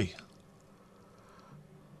Steve G?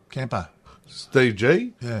 Campo. Steve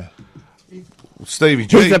G? Yeah. Stevie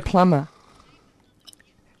G. He's a plumber.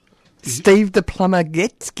 Steve the Plumber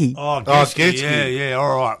Getsky. Oh, Getsky. Yeah,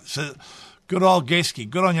 all right. So, good old Getsky.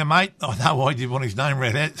 Good on you, mate. I know why you did want his name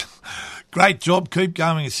read out. Great job. Keep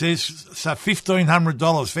going, it says. So,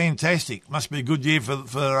 $1,500. Fantastic. Must be a good year for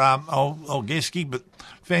old Getsky, but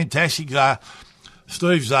fantastic.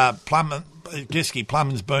 Steve's Getsky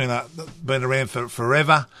Plumbing's been around for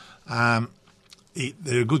forever.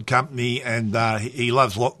 They're a good company, and he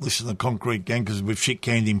loves listening to the Concrete Gang because we've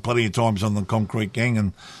shit-canned him plenty of times on the Concrete Gang,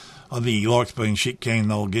 and I think he likes being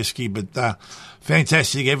shit-canned, old Getsky. But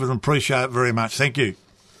fantastic effort, and appreciate it very much. Thank you.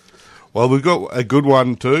 Well, we've got a good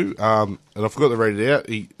one too, and I forgot to read it out.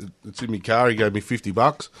 It's in my car. He gave me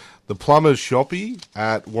 $50. The Plumber's Shoppy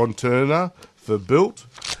at Wanturna for Built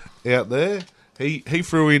out there. He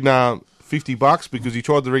threw in $50 because he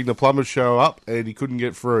tried to ring the plumber's show up and he couldn't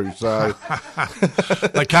get through. So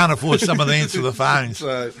they can't afford someone to answer the phones.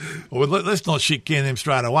 So, well, let's not shit can them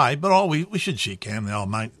straight away. But we should shit can the old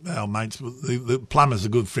mates. The plumbers are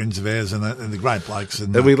good friends of ours and they're great blokes.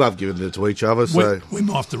 And we love giving it to each other. So we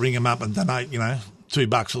might have to ring them up and donate,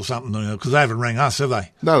 $2 or something, because they haven't rang us, have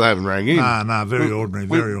they? No, they haven't rang in. No, very ordinary.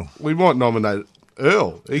 We might nominate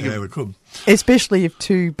Earl. We could. Especially if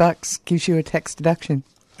 $2 gives you a tax deduction.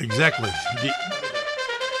 Exactly.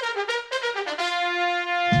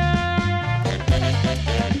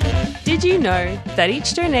 Did you know that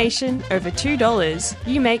each donation over $2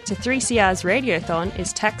 you make to 3CR's Radiothon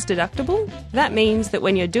is tax deductible? That means that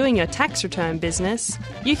when you're doing your tax return business,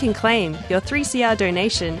 you can claim your 3CR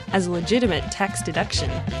donation as a legitimate tax deduction.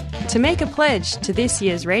 To make a pledge to this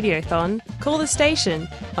year's Radiothon, call the station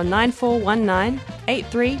on 9419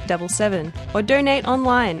 8377 or donate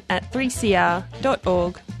online at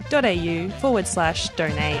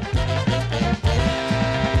 3cr.org.au/donate.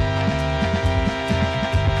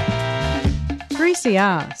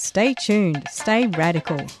 Stay tuned, stay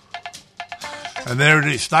radical. And there it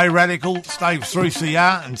is. Stay radical, stay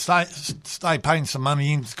 3CR, and stay paying some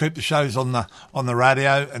money in to keep the shows on the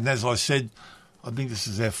radio. And as I said, I think this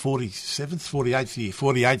is our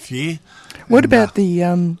 48th year. What about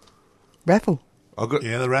the raffle?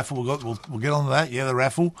 Yeah, the raffle. We'll get on to that. Yeah, the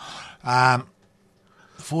raffle.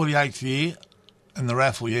 48th year in the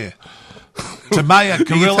raffle, yeah. Tamaya You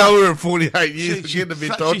Carrillo. tell her in 48 years, it's getting a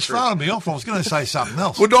bit She's dodgy. throwing me off. I was going to say something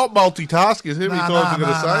else. We're not multitaskers. How many times are you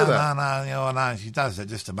going to say that? No, I know. She does that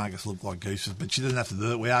just to make us look like gooses, but she doesn't have to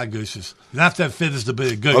do it. We are gooses. You don't have to have feathers to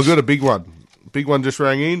be a goose. I've got a big one. Big one just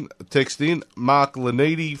rang in, text in. Mark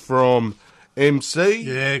Lanidi from MC.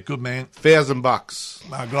 Yeah, good man.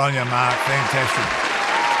 $1,000. Good on you, Mark. Fantastic.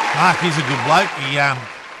 Mark, he's a good bloke.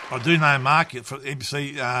 I do know Mark from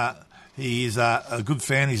MC. He is a good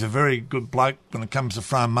fan. He's a very good bloke when it comes to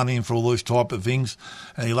throwing money in for all those type of things.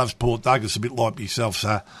 And he loves Port Douglas a bit like yourself.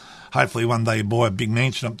 So hopefully one day you buy a big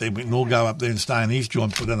mansion up there. We can all go up there and stay in his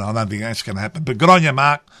joint. But I don't think that's going to happen. But good on you,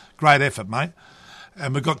 Mark. Great effort, mate.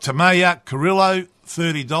 And we've got Tamaya Carrillo,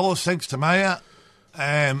 $30. Thanks, Tamaya.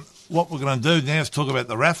 And what we're going to do now is talk about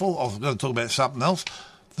the raffle. I was going to talk about something else.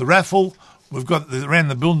 The raffle, we've got around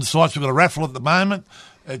the building sites, we've got a raffle at the moment.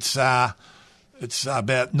 It's about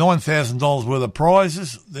 $9,000 worth of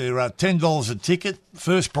prizes. They're $10 a ticket.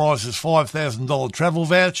 First prize is $5,000 travel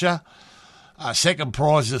voucher. Second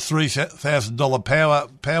prize is a $3,000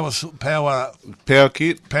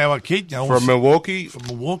 power kit. From Milwaukee.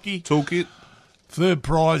 Toolkit. Third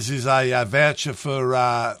prize is a voucher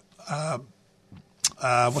for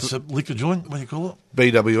what's the liquor joint? What do you call it?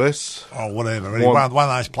 BWS. Oh, whatever. One of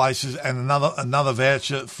those places, and another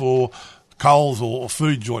voucher for Coles or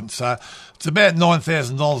food joints. So it's about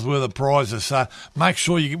 $9,000 worth of prizes. So make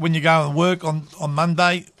sure when you go and work on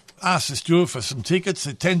Monday, ask the steward for some tickets.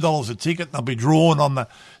 They're $10 a ticket. They'll be drawn on the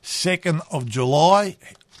 2nd of July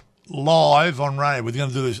live on radio. We're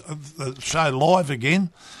going to do the show live again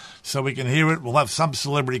so we can hear it. We'll have some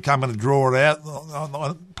celebrity come in and draw it out.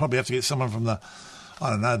 I'll probably have to get someone from the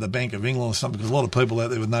Bank of England or something, because a lot of people out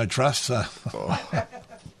there with no trust. So.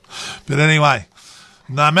 But anyway,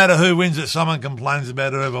 no matter who wins it, someone complains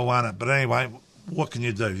about whoever won it. But anyway, what can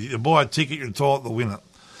you do? You buy a ticket, you're entitled to win it.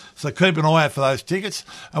 So keep an eye out for those tickets.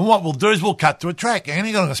 And what we'll do is we'll cut to a track. Annie,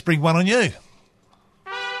 I'm going to spring one on you.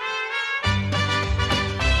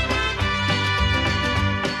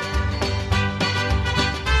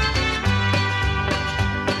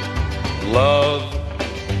 Love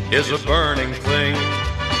is a burning thing,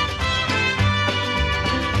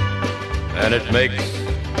 and it makes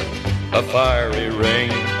a fiery ring.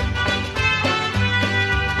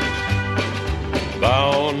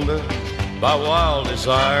 Bound by wild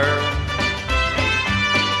desire,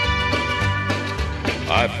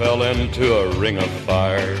 I fell into a ring of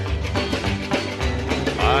fire.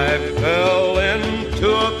 I fell into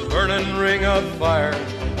a burning ring of fire.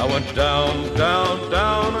 I went down, down,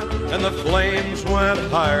 down, and the flames went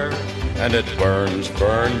higher. And it burns,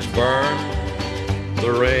 burns, burns,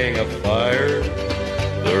 the ring of fire,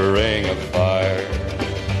 the ring of fire.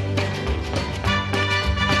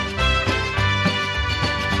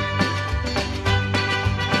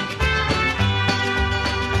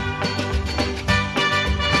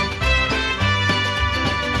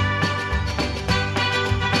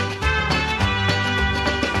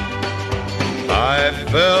 I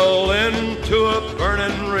fell into a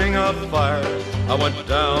burning ring of fire. I went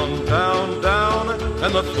down, down, down,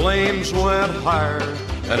 and the flames went higher.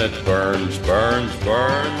 And it burns, burns,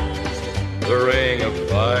 burns, the ring of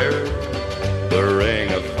fire, the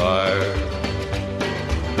ring of fire.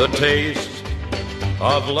 The taste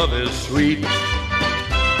of love is sweet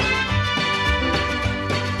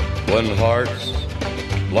when hearts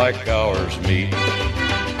like ours meet.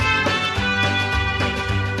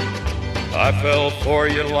 I fell for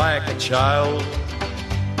you like a child.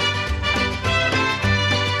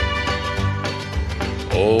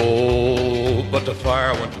 Oh, but the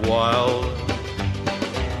fire went wild.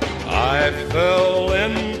 I fell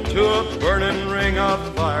into a burning ring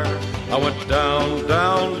of fire. I went down,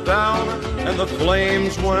 down, down, and the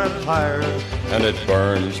flames went higher. And it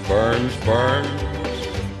burns, burns, burns,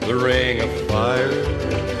 the ring of fire,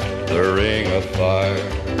 the ring of fire.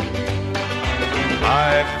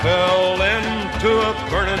 I fell into a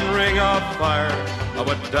burning ring of fire. I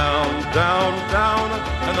went down, down, down,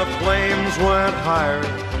 and the flames went higher.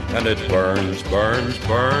 And it burns, burns,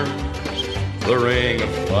 burns, the ring of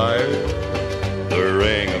fire, the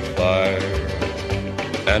ring of fire.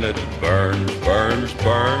 And it burns, burns,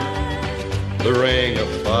 burns, the ring of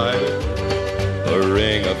fire, the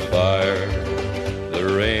ring of fire, the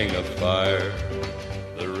ring of fire.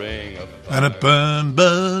 And it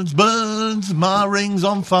burns, my ring's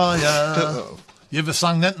on fire. You ever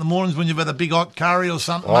sung that in the mornings when you've had a big hot curry or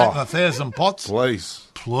something, mate, and 1,000 pots? Please.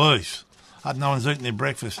 Hope no one's eating their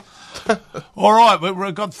breakfast. All right,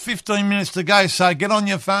 we've got 15 minutes to go, so get on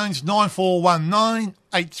your phones, 9419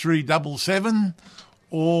 8377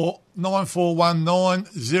 or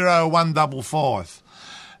 9419 0155.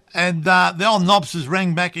 And the old Knobs has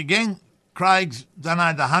rang back again. Craig's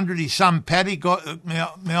donated 100. His son Paddy got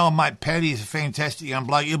my old mate Paddy is a fantastic young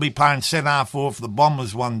bloke. He'll be playing $7.5 for the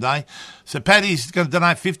Bombers one day. So Paddy's going to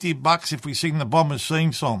donate $50 if we sing the Bombers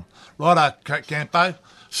theme song. Righto, Campo.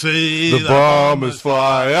 See The Bombers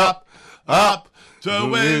fly up, up to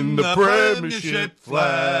win the premiership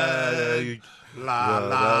flag. La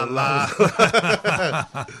la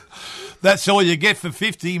la. That's all you get for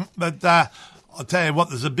 50. But I'll tell you what,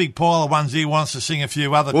 there's a big pile of ones he wants to sing a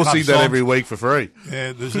few other We'll club sing that songs. every week for free.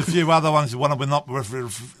 Yeah, there's a few other ones that want to not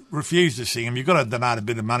refuse to sing them. You've got to donate a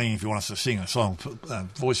bit of money if you want us to sing a song,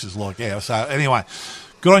 voices like ours. So anyway,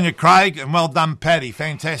 good on you, Craig, and well done, Paddy.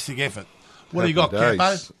 Fantastic effort. What do you got,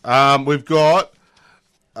 Campo? We've got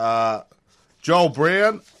Joel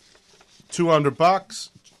Brown, $200.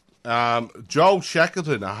 Joel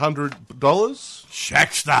Shackleton, $100.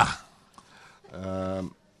 Shackster.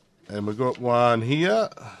 And we've got one here.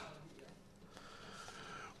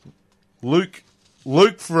 Luke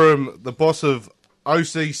from the boss of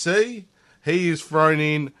OCC, he has thrown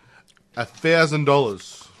in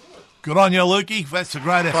 $1,000. Good on you, Lukey. That's a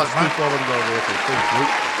great effort, Plus mate. $500 effort. Thanks, Luke.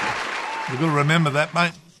 You've got to remember that,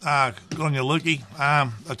 mate. Good on you, Lukey.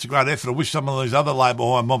 That's a great effort. I wish some of these other labour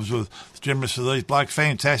hire mobs were generous to these blokes.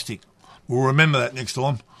 Fantastic. We'll remember that next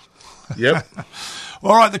time. Yep.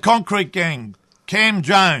 All right, the Concrete Gang. Cam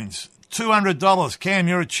Jones, $200. Cam,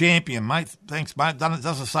 you're a champion, mate. Thanks, mate. It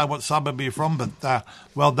doesn't say what suburb you're from, but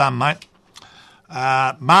well done, mate.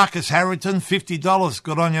 Marcus Harrington, $50.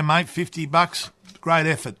 Good on you, mate. $50. Great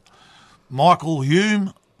effort. Michael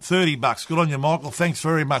Hume, $30. Good on you, Michael. Thanks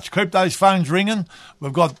very much. Keep those phones ringing.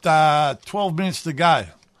 We've got 12 minutes to go.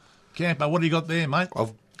 Campo, what do you got there, mate?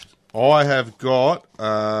 I have got...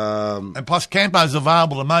 and plus, Campo's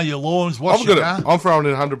available to mow your lawns, wash your car. I'm throwing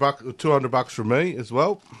in $200 from me as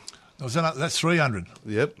well. That's 300.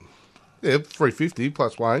 Yep. Yeah, $350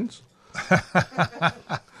 plus Wayne's.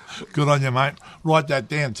 Good on you, mate. Write that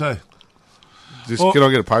down too. Can I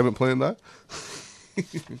get a payment plan though?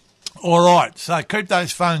 All right, so keep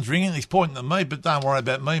those phones ringing. He's pointing at me, but don't worry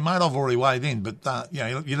about me, mate. I've already weighed in, but you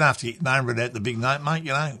don't have to get name read out the big note, mate.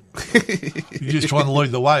 You're just trying to lead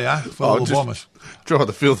the way, for all the Bombers. Try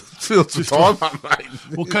to fill some time up, mate.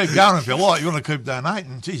 Well, keep going if you like. You want to keep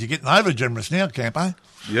donating. Geez, you're getting over generous now, Campo.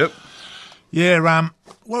 Yep. Yeah.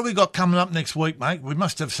 What have we got coming up next week, mate? We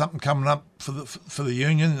must have something coming up for the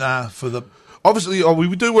union for the. Obviously,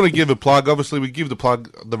 we do want to give a plug. Obviously, we give the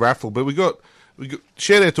plug the raffle, but we got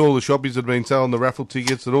shout out to all the shoppies that have been selling the raffle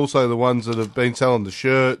tickets and also the ones that have been selling the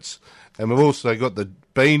shirts. And we've also got the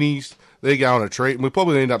beanies. They're going a treat. And we'll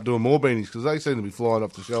probably end up doing more beanies because they seem to be flying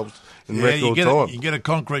off the shelves in record time. You get a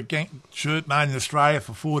Concrete Gang shirt made in Australia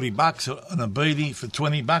for $40 and a beanie for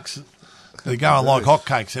 $20. They're going like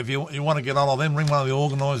hotcakes. If you want to get on them, ring one of the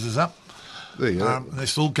organisers up. There you go. They're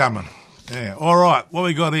still coming. Yeah. All right, what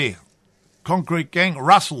we got here? Concrete Gang,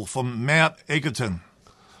 Russell from Mount Egerton.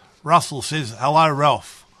 Russell says, hello,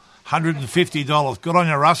 Ralph. $150. Good on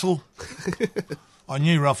you, Russell. I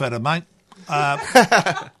knew Ralph had a mate.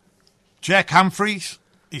 Jack Humphreys,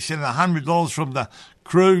 he sent $100 from the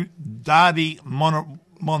Crew Dardy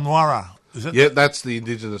Monwara. Is it? Yeah, that's the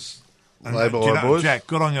Indigenous Labour boys. Jack,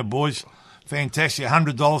 good on you, boys. Fantastic.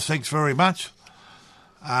 $100. Thanks very much.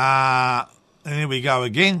 And here we go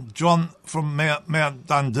again. John from Mount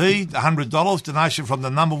Dundee, $100. Donation from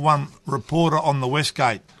the #1 reporter on the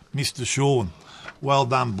Westgate, Mr. Sean. Well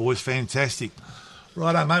done, boys. Fantastic.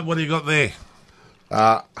 Righto, mate. What do you got there?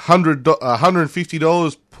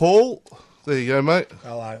 $150, Paul. There you go, mate.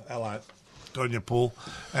 Hello. Good on you, Paul.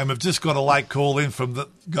 And we've just got a late call in from the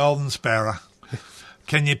Golden Sparrow.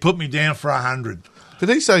 Can you put me down for 100? Did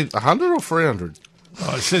he say 100 or 300?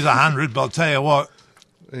 Oh, it says 100, but I'll tell you what.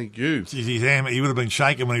 Thank you. Geez, he would have been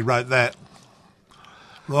shaking when he wrote that.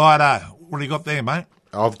 Righto. What do you got there, mate?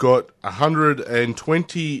 I've got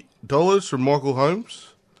 $120 from Michael Holmes.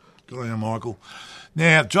 Good on you, Michael.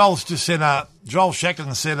 Now, Joel's just said, Joel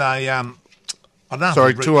Shackleton said I don't know.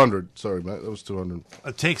 Sorry, 200. Sorry, mate. That was 200.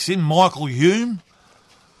 A text in. Michael Hume,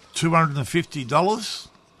 $250.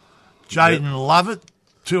 Jaden Lovett,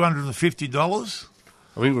 $250.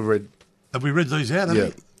 I think we've read. Have we read these out?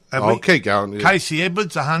 Yeah. I'll keep going. Yeah. Casey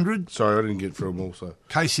Edwards, $100. Sorry, I didn't get through them also.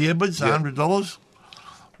 Casey Edwards, $100.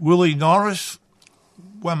 Willie Norris,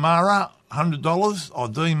 Wamara, $100. Oh,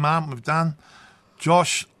 Dean Martin, we've done.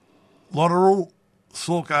 Josh Lotteral,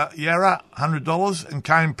 Sorka Yarra, $100. And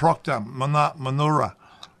Kane Proctor, Manura,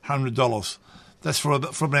 $100. That's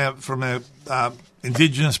from our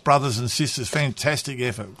Indigenous brothers and sisters. Fantastic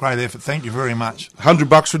effort, great effort. Thank you very much.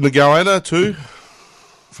 $100 from the Goanna too.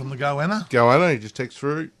 From the Goanna. Goanna, you just text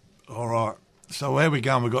through. All right. So where are we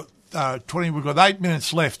going? We've got 20. We've got 8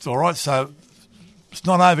 minutes left. All right. So it's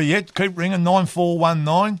not over yet. Keep ringing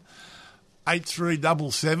 9419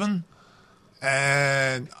 8377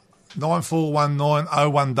 and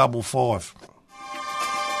 9419 0155.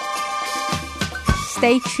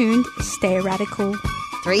 Stay tuned, stay radical.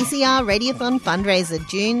 3CR Radiothon fundraiser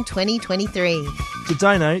June 2023. To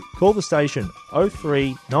donate, call the station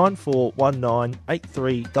 03 9419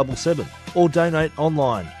 8377 or donate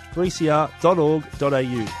online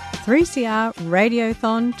 3cr.org.au. 3CR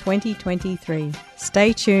Radiothon 2023.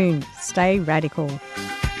 Stay tuned, stay radical.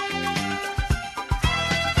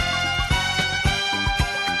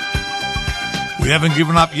 We haven't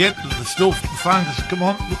given up yet. There's still phones. Come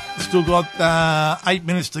on. Still got 8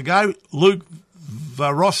 minutes to go. Luke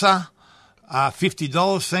Varosa,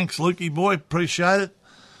 $50. Thanks, Lukey boy. Appreciate it.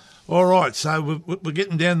 All right, so we're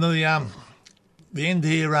getting down to the end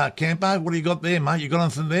here, Campo. What do you got there, mate? You got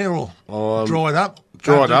anything there or dried up?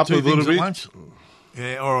 Dried up a little bit.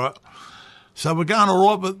 Yeah, all right. So we're going all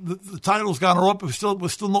right, but the total's going all right, but we're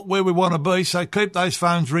still not where we want to be. So keep those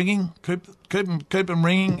phones ringing. Keep them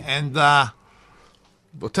ringing, and I'll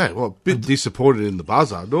tell you what, a bit disappointed in the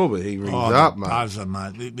buzzer. Normally he rings up, mate. Buzzer,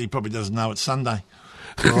 mate. He probably doesn't know it's Sunday.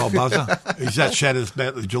 Poor old buzzer. He's that shattered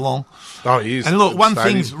about the Geelong. Oh, he is. And look, one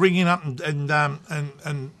thing's ringing up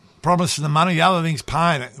and promising the money. The other thing's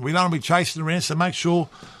paying it. We don't want to be chasing around, so make sure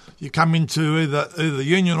you come into either the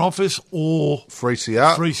union office or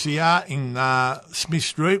 3CR. 3CR in Smith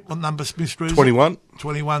Street. What number Smith Street is 21. it?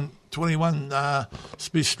 21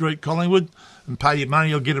 Smith Street, Collingwood, and pay your money.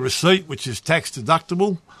 You'll get a receipt, which is tax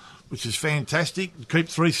deductible, which is fantastic. Keep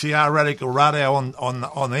 3CR Radical Radio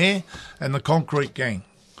on air, and the Concrete Gang.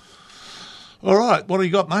 All right, what do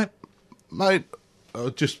you got, mate? Mate,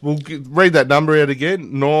 read that number out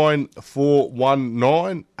again,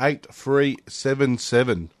 9419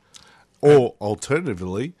 8377. Or,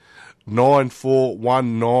 alternatively,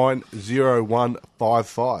 9419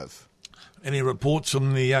 0155. Any reports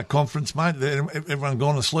from the conference, mate? Everyone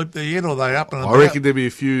gone to sleep there yet, or are they up and about? I reckon there'll be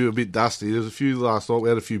a few a bit dusty. There was a few last night. We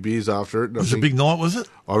had a few beers after it. It was a big night, was it?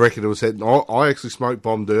 I reckon it was heading. I actually smoke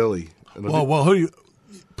bombed early. Well, who you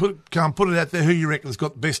put it out there? Who you reckon's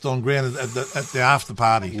got the best on ground at the after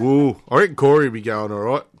party? Ooh, I reckon Corey will be going all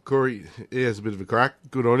right. Corey, he has a bit of a crack.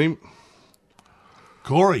 Good on him.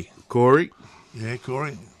 Corey. Yeah,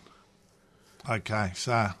 Corey. Okay,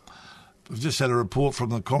 so we've just had a report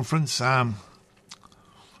from the conference.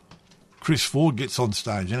 Chris Ford gets on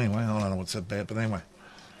stage anyway. I don't know what's that about, but anyway.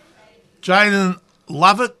 Jaden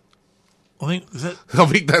Lovett. I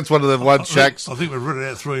think that's one of the ones, Shacks. I think we've written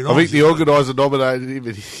it out $3. I think the organiser nominated him.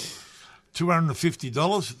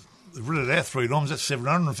 $250. They've written it out $3. That's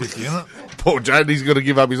 $750, isn't it? Poor Jaden, he's got to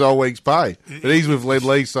give up his whole week's pay. But he's with Len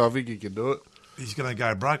Lee, so I think he can do it. He's going to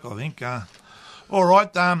go broke, I think. All right,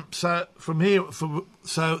 so from here,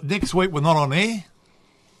 so next week we're not on air.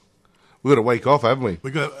 We've got a week off, haven't we?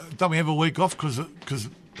 Don't we have a week off because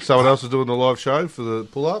someone else is doing the live show for the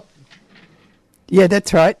pull-up? Yeah,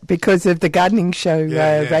 that's right, because of the gardening show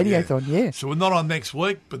Radiothon, yeah. So we're not on next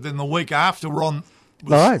week, but then the week after we're on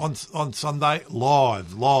live. On Sunday,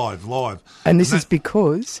 live. And this is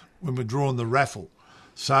because? When we're drawing the raffle.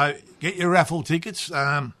 So get your raffle tickets.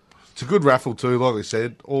 It's a good raffle too, like I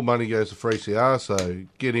said. All money goes to 3CR, so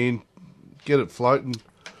get in, get it floating.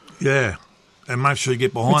 Yeah, and make sure you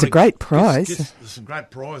get behind it. It's a great prize. There's some great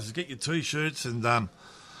prizes. Get your T-shirts and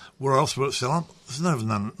where else will it sell them? There's not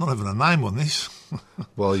even a name on this.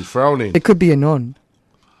 Well, you're throwing in. It could be a non.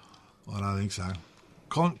 I don't think so.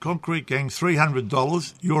 Concrete Gang,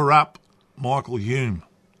 $300. You're up, Michael Hume.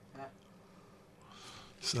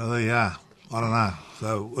 So there you are. I don't know.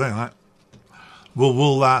 So anyway,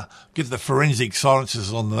 we'll get the forensic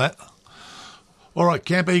sciences on that. All right,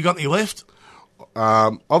 Camper, you got any left?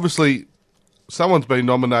 Obviously, someone's been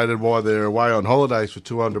nominated while they're away on holidays for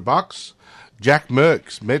 $200. Jack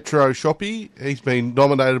Merckx, Metro Shoppy. He's been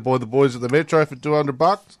nominated by the boys at the Metro for $200.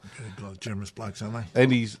 God, generous blokes, aren't they?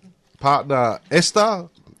 And his partner, Esther.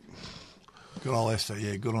 Good old Esther,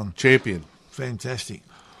 yeah, good on. Champion. Fantastic.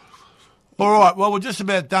 All right, well, we're just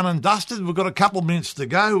about done and dusted. We've got a couple of minutes to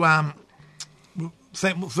go.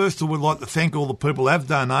 First of all, we'd like to thank all the people who have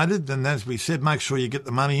donated. And as we said, make sure you get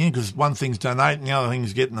the money in, because one thing's donating, the other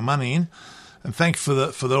thing's getting the money in. And thanks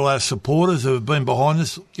for all our supporters who have been behind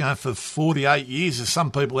us, for 48 years. There's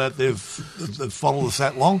some people out there that followed us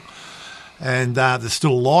that long. and they're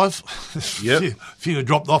still alive. Yep. A few have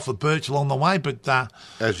dropped off the perch along the way, but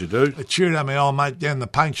as you do. a cheerio to my old mate down the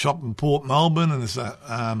paint shop in Port Melbourne, and there's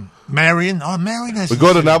Marion. Oh, Marion has. We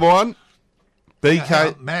got another one.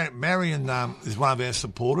 BK. Marion is one of our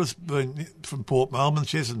supporters from Port Melbourne.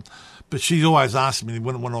 But she's always asking me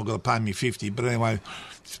when I've got to pay me 50. But anyway,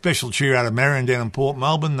 special cheer out of Marion down in Port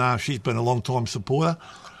Melbourne. She's been a long time supporter.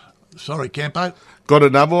 Sorry, Campo. Got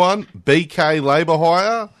another one. BK Labour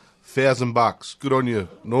Hire, $1,000. Good on you,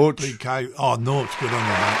 Norch. BK. Oh, Norch, good on you,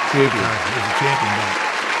 mate. Champion. He's a champion, mate.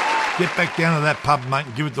 Get back down to that pub, mate,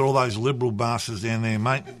 and give it to all those Liberal bastards down there,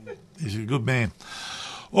 mate. He's a good man.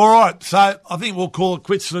 All right, so I think we'll call it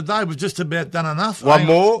quits for the day. We've just about done enough.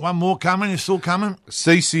 One more coming. You're still coming?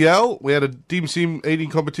 CCL, we had a dim sim eating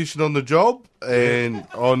competition on the job, and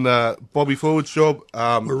on Bobby Forward's job.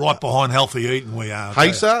 We're right behind healthy eating, we are.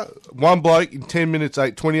 Haser, one bloke in 10 minutes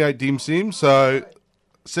ate 28 dim sims, so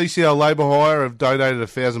CCL Labour Hire have donated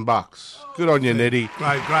 $1,000. Good on you, Nettie.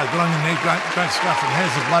 Great. Good on you, Ned. Great stuff. And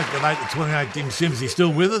how's the bloke that ate the 28 dim sims? He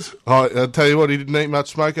still with us? I'll tell you what, he didn't eat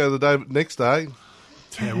much smoke over the next day.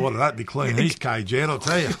 Yeah, what, that'd be clean his cage out, I'll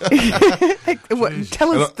tell you.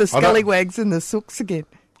 Tell us the scallywags and the sooks again.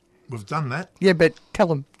 We've done that. Yeah, but tell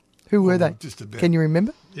them. Who were they? Just about. Can you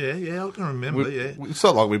remember? Yeah, I can remember, It's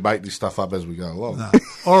not like we make this stuff up as we go along. No.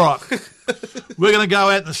 All right. We're going to go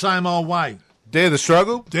out in the same old way. Dare the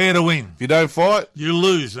struggle. Dare to win. If you don't fight, you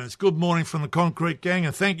lose. And it's good morning from the Concrete Gang,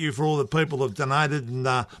 and thank you for all the people that have donated, and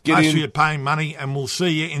most of you are paying money, and we'll see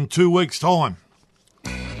you in 2 weeks' time.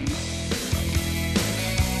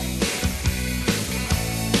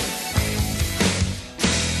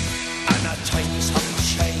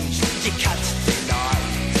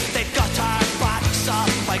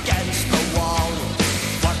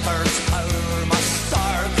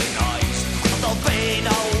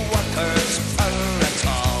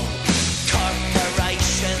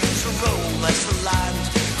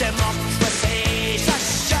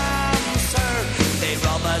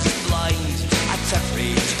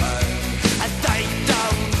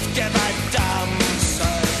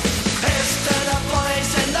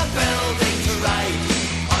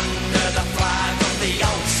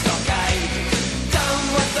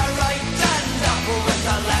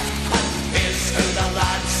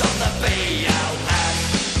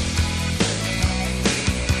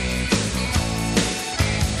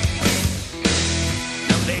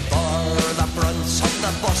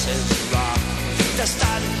 To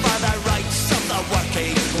stand for the rights of the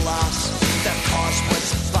working class. Their cause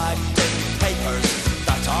was backed in papers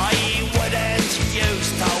that I wouldn't use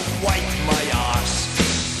to wipe my arse.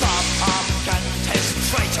 Bob Hopkins, his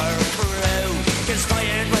traitor crew,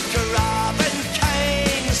 conspired with Grab and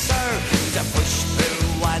King, sir, to push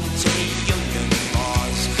through anti-union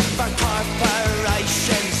laws for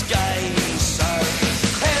corporations' gain, sir.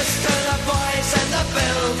 Here's to the boys in the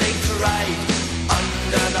building trade,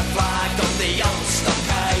 under the flag of the old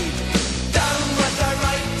stockade. Down with the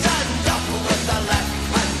right and up with the left,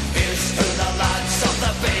 and here's to the lads of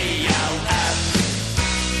the BLF.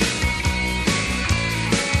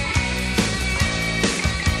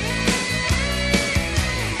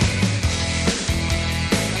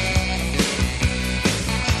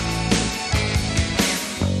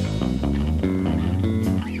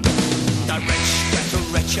 The rich get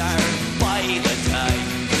richer by the day.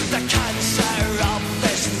 The cancer of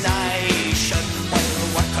this nation, while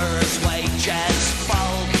workers' wages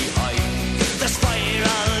fall behind the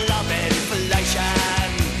spiral of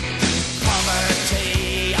inflation.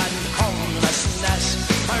 Poverty and homelessness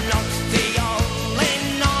are not the only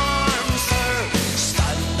norm, sir.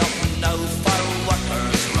 Stand up now for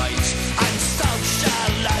workers' rights and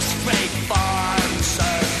socialist reform,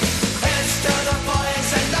 sir. Here's to the boys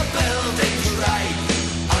in the building trade,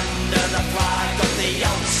 under the flag of the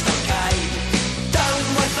old stockade. Down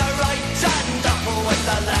with the right and up with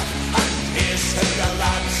the left, and here's to the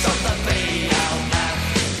lads of the BLF.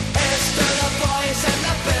 Here's to the boys in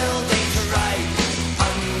the building trade,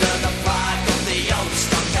 under the flag of the old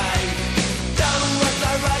stockade. Down with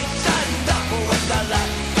the right and up with the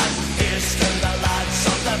left, and here's to the lads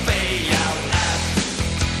of the BLF.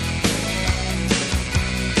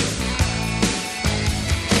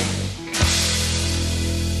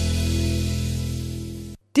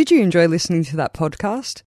 Did you enjoy listening to that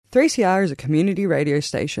podcast? 3CR is a community radio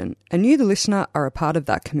station, and you, the listener, are a part of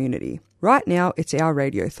that community. Right now, it's our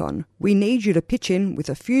Radiothon. We need you to pitch in with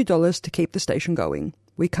a few dollars to keep the station going.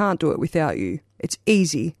 We can't do it without you. It's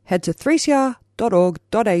easy. Head to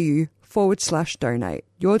 3cr.org.au/donate.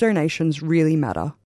 Your donations really matter.